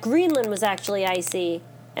 and that Greenland was actually icy,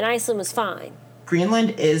 and Iceland was fine.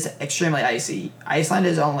 Greenland is extremely icy. Iceland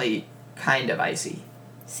is only kind of icy.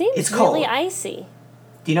 Seems It's really cold. icy.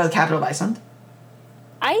 Do you know the capital of Iceland?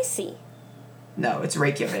 Icy. No, it's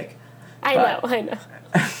Reykjavik. I But- know.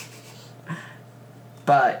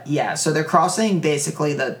 But yeah, so they're crossing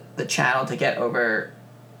basically the channel to get over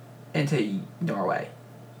into Norway.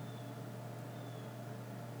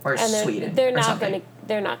 Or And Sweden. they're or not something.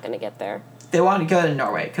 gonna get there. They want to go to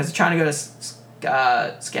Norway because they're trying to go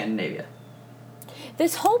to Scandinavia.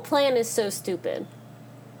 This whole plan is so stupid.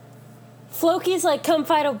 Floki's like, come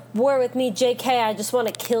fight a war with me, JK, I just want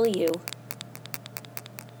to kill you.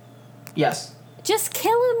 Yes. Just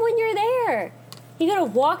kill him when you're there. He could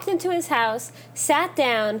have walked into his house, sat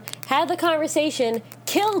down, had the conversation,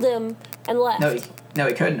 killed him, and left. No,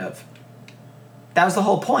 he couldn't have. That was the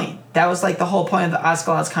whole point. That was like the whole point of the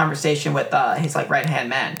Askeladd's conversation with his like right hand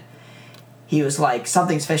man. He was like,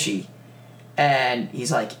 something's fishy, and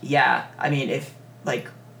he's like, yeah. I mean, if like,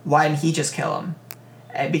 why didn't he just kill him?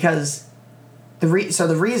 And because the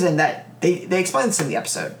reason that they explain this in the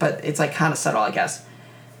episode, but it's like kind of subtle, I guess.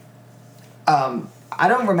 I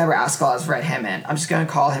don't remember Askeladd's right hand man. I'm just gonna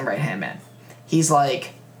call him right hand man. He's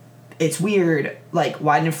like, it's weird. Like,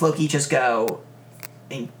 why didn't Floki just go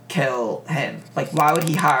and kill him? Like, why would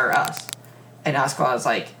he hire us? And Askeladd's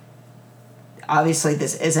like, obviously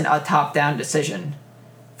this isn't a top-down decision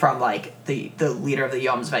from like the leader of the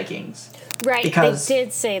Jomsvikings. Right, Because- they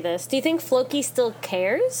did say this. Do you think Floki still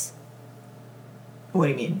cares? What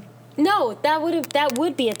do you mean? No, that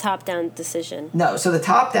would be a top-down decision. No, so the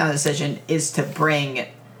top-down decision is to bring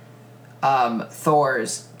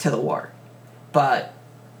Thors to the war. But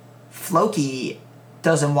Floki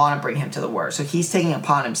doesn't want to bring him to the war, so he's taking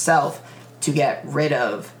upon himself to get rid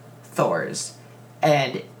of Thors.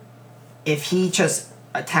 And if he just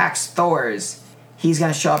attacks Thors, he's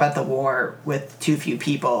going to show up at the war with too few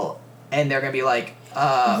people, and they're going to be like,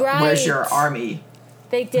 where's your Right. army?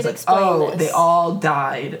 They did It's like, explain oh, this. they all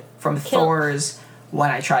died from Kill- Thors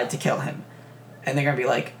when I tried to kill him. And they're going to be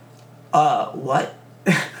like, what?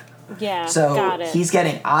 Yeah, So got it. he's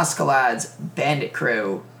getting Askeladd's bandit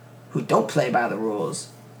crew, who don't play by the rules,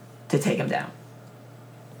 to take him down.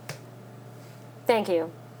 Thank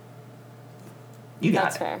you. You got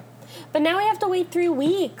That's it. fair. But now we have to wait 3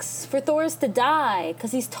 weeks for Thors to die,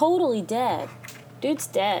 because he's totally dead. Dude's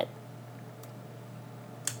dead.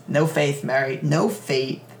 No faith, Mary. No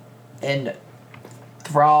faith in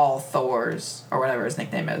Thrall Thors, or whatever his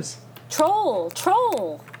nickname is. Troll!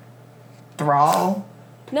 Thrall?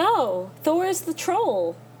 No, Thor's the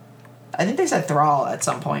troll. I think they said Thrall at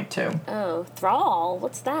some point, too. Oh, Thrall?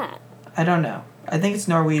 What's that? I don't know. I think it's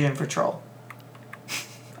Norwegian for troll.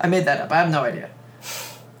 I made that up. I have no idea.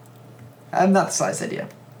 I have not the slightest idea.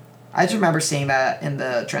 I just remember seeing that in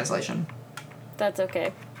the translation. That's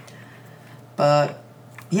okay. But,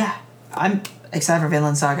 yeah. I'm excited for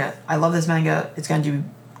Vinland Saga. I love this manga. It's going to do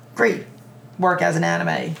great work as an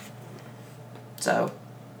anime. So,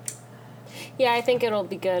 Yeah, I think it'll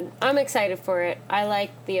be good. I'm excited for it. I like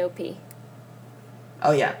the OP.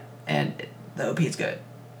 oh yeah. And the OP is good.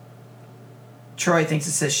 Troy thinks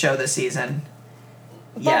it's his show this season.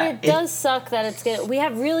 But it does suck that it's gonna. We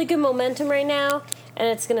have really good momentum right now, and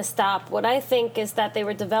it's gonna stop. What I think is that they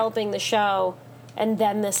were developing the show, and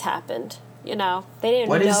then this happened. You know, they didn't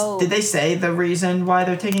know. Did they say the reason why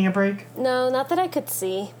they're taking a break? No, not that I could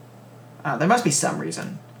see. There must be some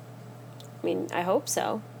reason. I mean, I hope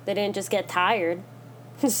so. They didn't just get tired.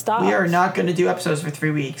 Stop. We are not going to do episodes for 3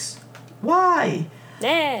 weeks. Why?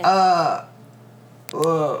 Yeah. I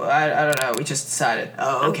don't know. We just decided.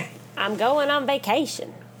 Oh, okay. I'm going on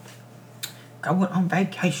vacation. Going on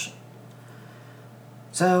vacation.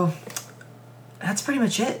 So, that's pretty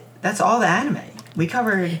much it. That's all the anime. We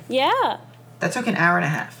covered... Yeah. That took an hour and a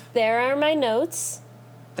half. There are my notes,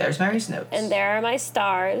 There's Mary's notes. and there are my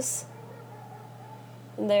stars.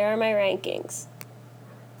 There are my rankings.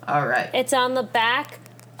 All right. It's on the back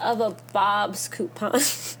of a Bob's coupon.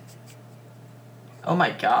 Oh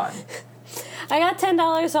my god. I got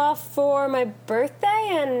 $10 off for my birthday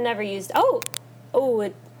and never used.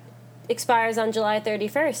 It expires on July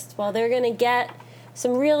 31st. Well, they're gonna get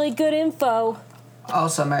some really good info.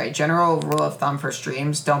 Also, Mary, general rule of thumb for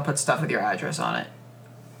streams: don't put stuff with your address on it.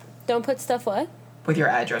 Don't put stuff what? With your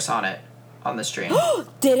address on it on the stream.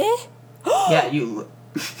 Did it? Yeah, you.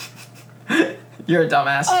 You're a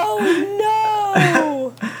dumbass. Oh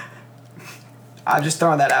no! I'm just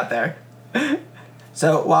throwing that out there.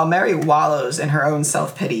 So while Mary wallows in her own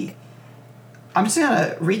self-pity, I'm just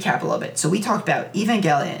gonna recap a little bit. So we talked about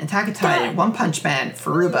Evangelion, Attack on Titan, One Punch Man,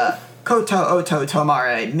 Furuba, Koto Oto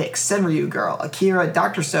Tomare, Mix, Senryu Girl, Akira,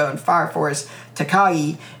 Dr. Stone, Fire Force,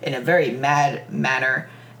 Takagi in a very mad manner,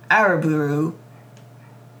 Araburu,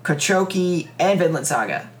 Kochoki, and Vinland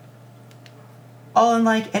Saga. All in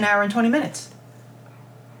like an hour and 20 minutes.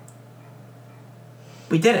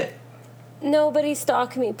 We did it. Nobody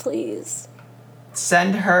stalk me, please.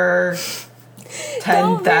 Send her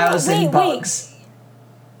 10,000 bugs.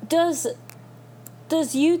 Does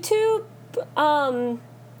YouTube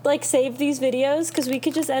save these videos? Because we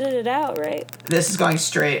could just edit it out, right? This is going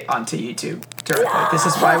straight onto YouTube directly. No! This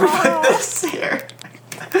is why we put this here.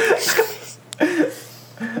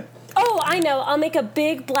 Oh, I know. I'll make a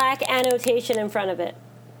big black annotation in front of it.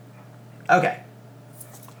 Okay.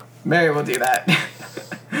 Mary will do that.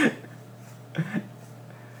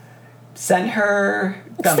 Send her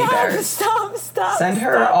gummy bears. Stop. Send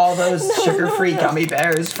her all those sugar-free gummy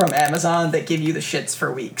bears from Amazon that give you the shits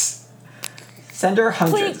for weeks. Send her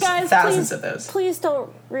hundreds, thousands of those. Please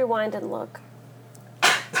don't rewind and look.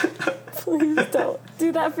 Please don't.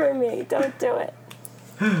 Do that for me. Don't do it.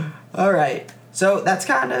 All right. So that's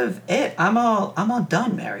kind of it. I'm all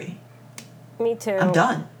done, Mary. Me too. I'm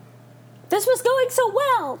done. This was going so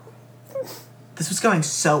well.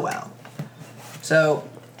 So,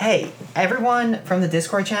 hey, everyone from the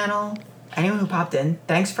Discord channel, anyone who popped in,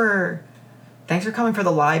 thanks for coming for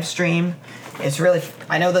the live stream. It's really,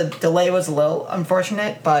 I know the delay was a little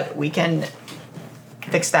unfortunate, but we can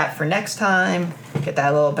fix that for next time, get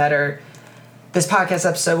that a little better. This podcast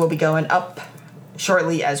episode will be going up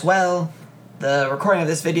shortly as well. The recording of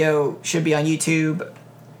this video should be on YouTube.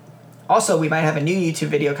 Also, we might have a new YouTube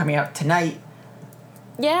video coming out tonight.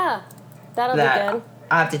 Yeah, that'll be good.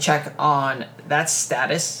 I have to check on that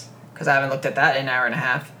status because I haven't looked at that in an hour and a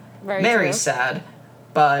half. Very true. Sad.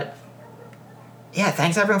 But, yeah,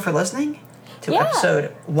 thanks everyone for listening to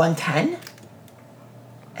episode 110.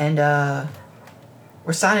 And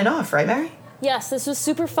we're signing off, right, Mary? Yes, this was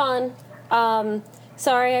super fun.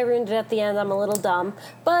 Sorry I ruined it at the end. I'm a little dumb.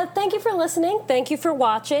 But thank you for listening. Thank you for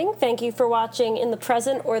watching. Thank you for watching in the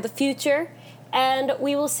present or the future. And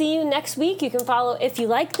we will see you next week. You can follow, if you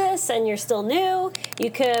like this and you're still new, you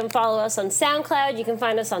can follow us on SoundCloud. You can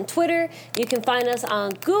find us on Twitter. You can find us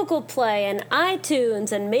on Google Play and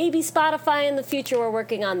iTunes and maybe Spotify in the future. We're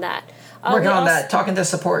working on that. Talking to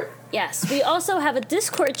support. Yes. We also have a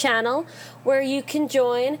Discord channel where you can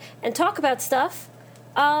join and talk about stuff.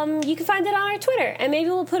 You can find it on our Twitter, and maybe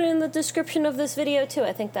we'll put it in the description of this video, too.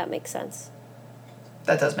 I think that makes sense.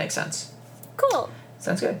 That does make sense. Cool.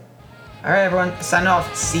 Sounds good. All right, everyone. Signing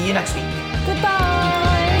off. See you next week. Goodbye.